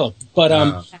got to develop. But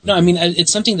no, I mean,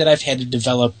 it's something that I've had to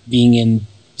develop being in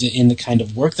the kind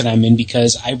of work that I'm in,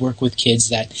 because I work with kids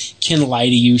that can lie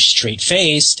to you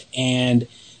straight-faced, and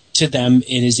to them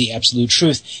it is the absolute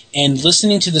truth. And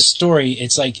listening to the story,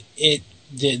 it's like the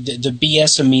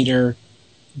BS-o-meter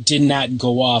did not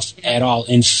go off at all.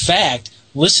 In fact,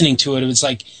 listening to it, it's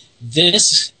like,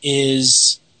 this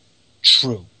is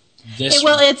true. This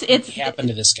happened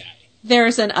to this guy.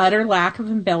 There's an utter lack of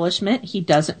embellishment. He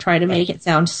doesn't try to make it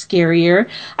sound scarier.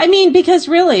 I mean, because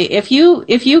really, if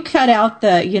you cut out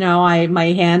the, you know,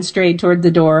 my hand strayed toward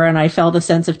the door and I felt a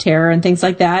sense of terror and things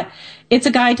like that, it's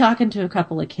a guy talking to a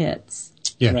couple of kids.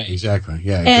 Yeah, exactly.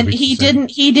 Yeah. And he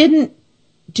didn't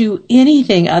do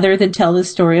anything other than tell the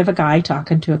story of a guy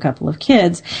talking to a couple of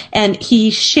kids. And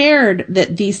he shared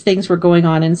that these things were going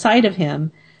on inside of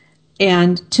him.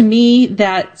 And to me,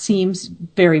 that seems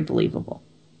very believable.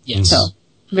 Yes. So,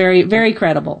 very, very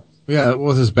credible. Yeah,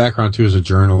 with his background too as a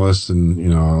journalist and, you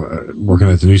know, working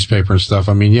at the newspaper and stuff.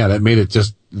 I mean, yeah, that made it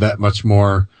just that much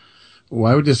more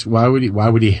why would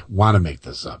he want to make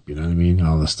this up? You know what I mean?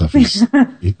 All this stuff is,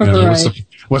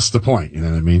 what's the point? You know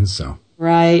what I mean? So.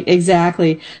 Right,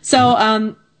 exactly.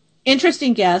 So,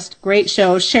 interesting guest, great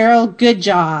show. Cheryl, good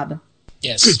job.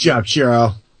 Yes. Good job,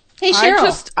 Cheryl. Hey,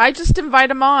 Cheryl. I just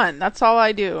invite him on. That's all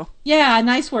I do. Yeah,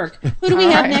 nice work. Who do we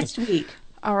have next week?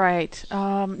 All right.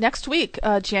 Next week,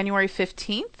 January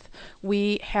 15th,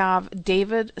 we have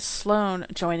David Sloan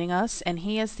joining us, and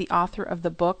he is the author of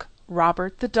the book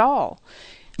Robert the Doll.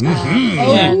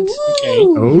 Mm-hmm.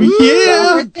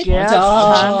 Yes,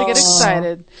 time to get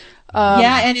excited.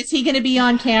 And is he going to be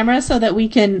on camera so that we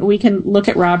can look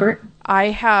at Robert? I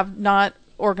have not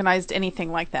organized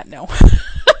anything like that. No.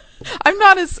 I'm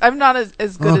not as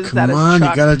good as that. Come on, Chuck.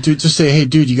 you gotta just say, hey,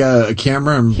 dude, you got a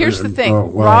camera. Here's the thing: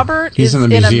 Robert is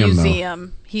in a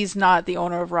museum. He's not the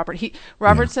owner of Robert.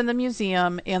 Robert's in the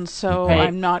museum, and so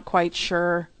I'm not quite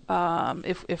sure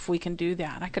if we can do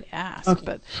that. I could ask,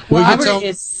 but Robert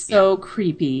is so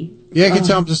creepy. Yeah, I can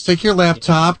tell him just take your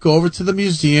laptop, go over to the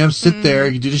museum, sit there.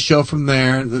 You can do the show from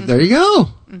there. There you go.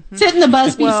 Sit in the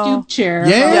Busby stoop chair.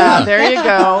 Yeah, there you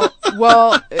go.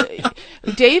 Well,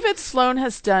 David Sloan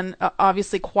has done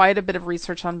obviously quite a bit of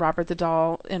research on Robert the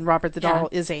Doll, and Robert the Doll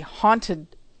is a haunted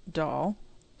doll.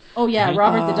 Oh yeah,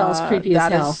 Robert the Doll is creepy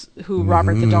as hell. That is who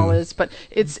Robert the Doll is, but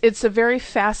it's a very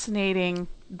fascinating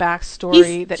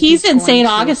backstory. He's in St.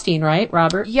 Augustine, right,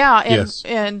 Robert? Yeah,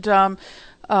 and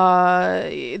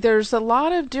there's a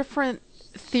lot of different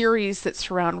theories that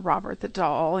surround Robert the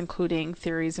Doll, including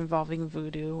theories involving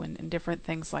voodoo and different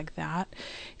things like that.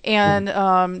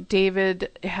 And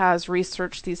David has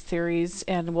researched these theories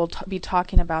and will be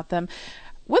talking about them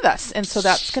with us, and so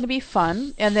that's going to be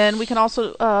fun. And then we can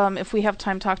also, if we have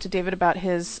time, talk to David about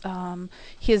his.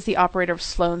 He is the operator of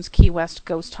Sloan's Key West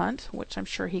Ghost Hunt, which I'm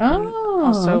sure he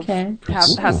can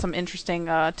has some interesting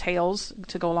tales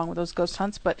to go along with those ghost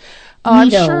hunts. But I'm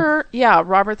sure,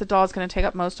 Robert the Doll is going to take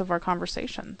up most of our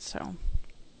conversation. So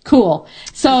cool.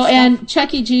 So, and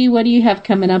Chucky G, what do you have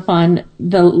coming up on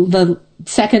the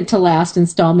second to last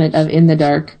installment of In the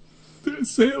Dark? Didn't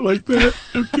say it like that.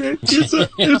 Okay,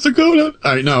 it's a go.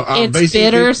 I know. It's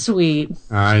bittersweet.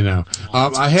 I know.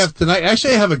 I have tonight.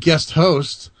 Actually, I have a guest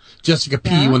host. Jessica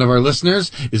P., one of our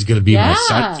listeners, is going to be my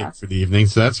sidekick for the evening,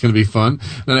 so that's going to be fun.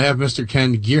 Then I have Mr.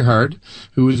 Ken Gearhart,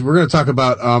 we're going to talk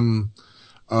about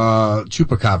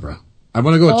Chupacabra. I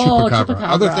want to go with Chupacabra.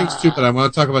 Other things too, but I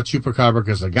want to talk about Chupacabra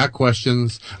because I got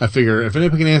questions. I figure if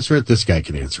anybody can answer it, this guy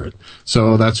can answer it.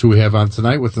 So that's who we have on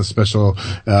tonight with a special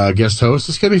guest host.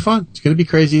 It's going to be fun. It's going to be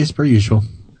crazy as per usual.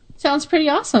 Sounds pretty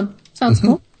awesome. Sounds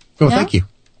cool. Thank you.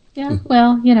 Yeah,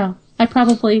 well,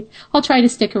 I'll try to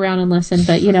stick around and listen,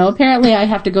 but, apparently I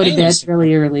have to go to bed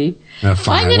really early. Fine,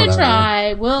 I'm going to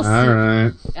try. We'll see. All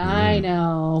right. I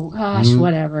know. Gosh,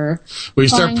 whatever. Well, you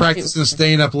start practicing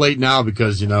staying up late now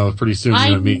because, pretty soon you're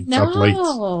going to meet up late.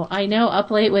 I know. Up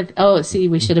late with,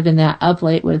 we should have been up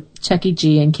late with Chucky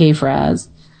G and K-Fraz.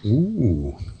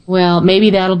 Ooh. Well, maybe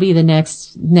that'll be the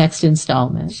next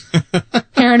installment.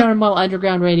 Paranormal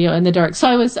Underground Radio in the Dark. So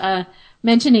I was,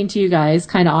 mentioning to you guys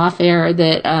kind of off air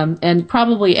that, and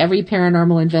probably every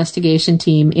paranormal investigation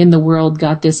team in the world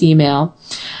got this email,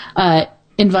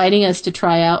 inviting us to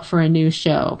try out for a new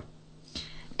show.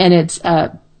 And it's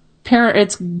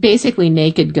basically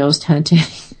naked ghost hunting.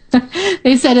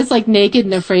 They said it's like Naked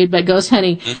and Afraid, but ghost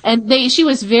hunting. And she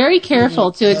was very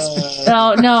careful to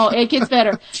it gets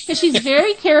better. Because she's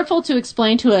very careful to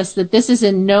explain to us that this is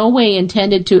in no way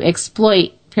intended to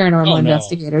exploit paranormal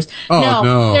investigators.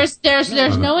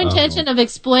 There's no intention of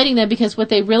exploiting them, because what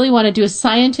they really want to do is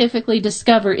scientifically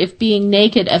discover if being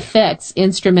naked affects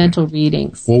instrumental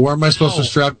readings. Well, where am I supposed to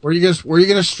strap? Where are you going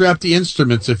to strap the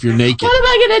instruments if you're naked? What am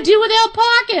I going to do without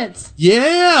pockets?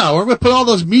 Yeah, where am I going to put all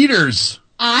those meters?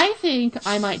 I think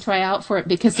I might try out for it,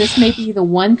 because this may be the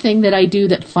one thing that I do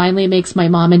that finally makes my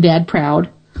mom and dad proud.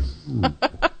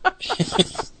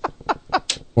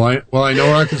 Well, I know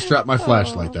where I can strap my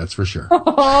flashlight, that's for sure.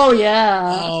 Oh,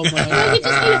 yeah. Oh, my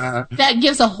God. That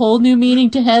gives a whole new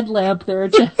meaning to headlamp there,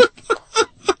 Jeff. Woo!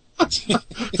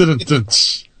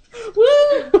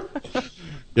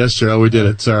 Yes, Cheryl, we did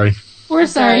it. Sorry. We're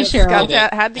sorry, Cheryl.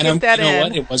 Had to get that in. You know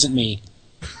what? It wasn't me.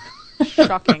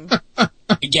 Shocking.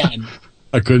 Again.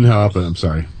 I couldn't help it. I'm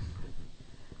sorry.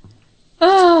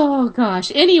 Oh,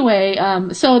 gosh. Anyway,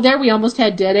 so there we almost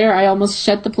had dead air. I almost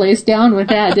shut the place down with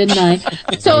that, didn't I?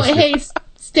 So, hey,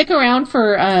 stick around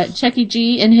for Chucky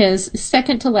G in his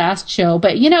second to last show.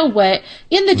 But you know what?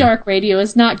 In the Dark Radio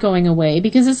is not going away,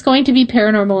 because it's going to be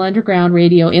Paranormal Underground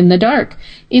Radio in the Dark.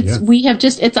 It's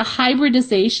a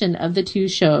hybridization of the two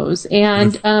shows.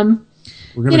 And,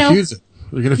 we're going to fuse it.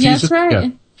 We're going to fuse it. That's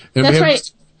right. Yeah. That's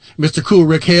right. Mr. Cool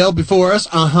Rick Hale before us.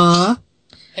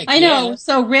 Heck I know. yeah.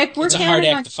 So, Rick, we're It's a hard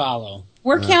counting act to follow.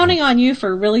 We're counting on you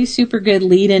for really super good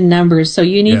lead-in numbers. So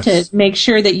you need to make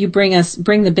sure that you bring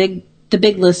the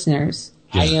big listeners.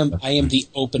 Yeah. I am the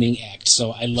opening act.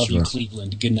 So I love you,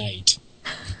 Cleveland. Good night.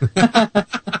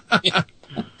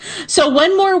 So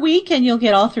one more week, and you'll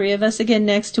get all three of us again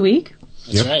next week.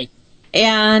 That's right.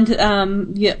 And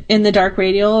In the Dark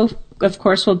Radio, of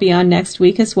course, will be on next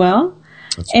week as well.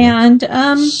 And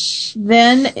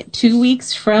then 2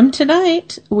 weeks from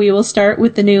tonight, we will start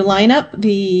with the new lineup,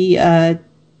 the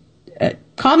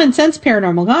Common Sense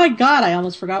Paranormal. Oh, God, I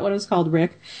almost forgot what it was called,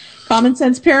 Rick. Common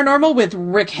Sense Paranormal with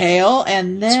Rick Hale,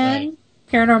 and then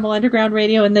Paranormal Underground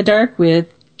Radio in the Dark with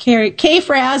Kay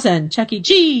Fraz and Chucky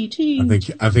G.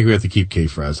 I think we have to keep Kay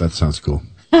Fraz. That sounds cool.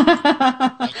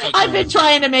 I've been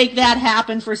trying to make that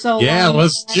happen for so long. Yeah,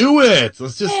 let's do it.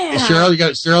 Let's just Cheryl, you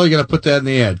got to put that in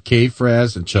the ad. Kay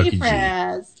Fraz and Chucky G.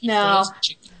 No.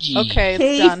 Okay,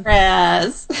 Kay it's done.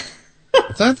 Fraz.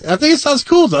 I think it sounds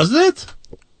cool, doesn't it?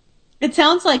 It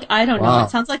sounds like, I don't know. It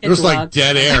sounds like a There's drug. like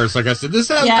dead air. It's like I said, this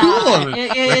sounds cool. And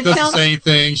Rick doesn't say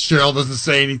anything. Cheryl doesn't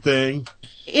say anything.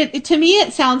 To me,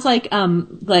 it sounds like a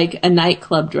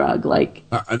nightclub drug, like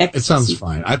it sounds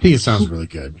fine. I think it sounds really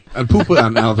good. And poop it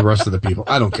on all the rest of the people.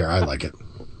 I don't care. I like it.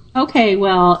 Okay,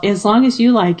 well, as long as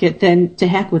you like it, then to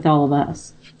heck with all of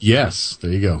us. Yes,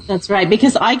 there you go. That's right,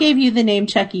 because I gave you the name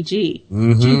Chucky G.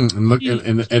 Mm-hmm. And look,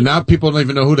 and now people don't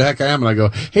even know who the heck I am. And I go,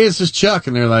 "Hey, this is Chuck,"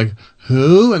 and they're like,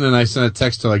 "Who?" And then I send a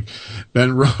text to like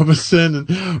Ben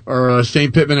Robinson or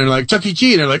Shane Pittman, and they're like, "Chucky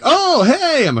G," and they're like, "Oh,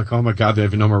 hey!" I'm like, "Oh my God, they don't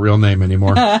even know my real name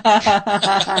anymore."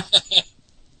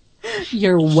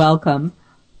 You're welcome.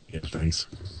 Yeah, thanks.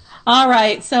 All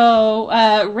right,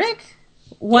 so Rick,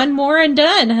 one more and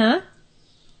done, huh?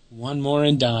 One more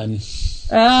and done.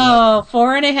 Oh,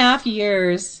 4.5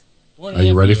 years. Are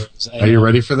you ready? Are you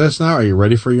ready for this now? Are you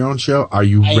ready for your own show? Are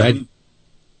you ready?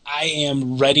 I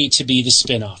am ready to be the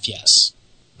spinoff. Yes.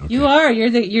 Okay. You are.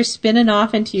 You're spinning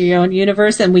off into your own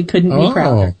universe, and we couldn't be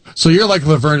prouder. So you're like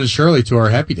Laverne and Shirley to our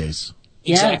Happy Days.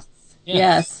 Exactly.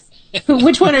 Yes.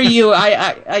 Which one are you?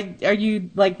 Are you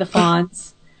like the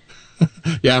Fonz?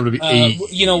 Yeah, I'm gonna be.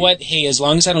 You know what? Hey, as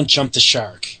long as I don't jump the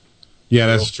shark. Yeah,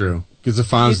 that's true. Because the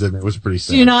Fonz didn't. It was pretty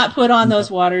sad. Do not put on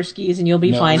those water skis and you'll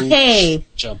be fine. Hey,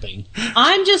 jumping.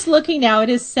 I'm just looking now. It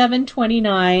is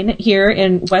 7:29 here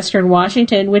in Western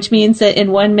Washington, which means that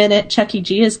in 1 minute, Chucky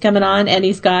G is coming on, and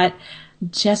he's got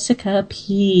Jessica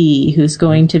P, who's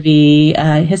going to be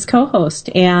his co-host.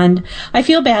 And I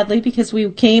feel badly because we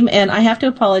came, and I have to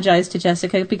apologize to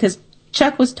Jessica because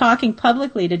Chuck was talking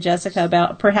publicly to Jessica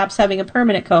about perhaps having a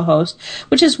permanent co-host,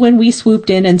 which is when we swooped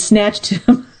in and snatched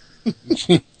him.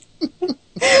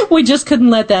 We just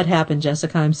couldn't let that happen,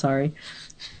 Jessica. I'm sorry.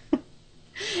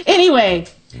 Anyway,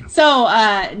 so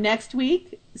next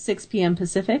week, 6 p.m.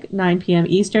 Pacific, 9 p.m.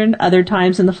 Eastern, other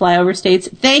times in the flyover states.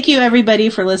 Thank you, everybody,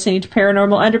 for listening to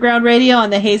Paranormal Underground Radio on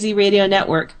the Hazy Radio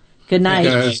Network. Good night.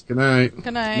 Hey guys, good night.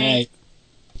 Good night.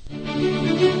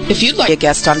 If you'd like a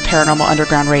guest on Paranormal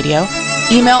Underground Radio,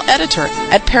 email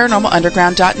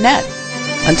editor@paranormalunderground.net.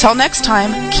 Until next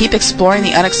time, keep exploring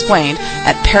the unexplained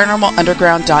at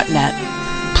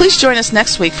paranormalunderground.net. Please join us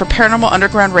next week for Paranormal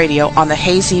Underground Radio on the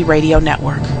Hazy Radio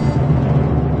Network.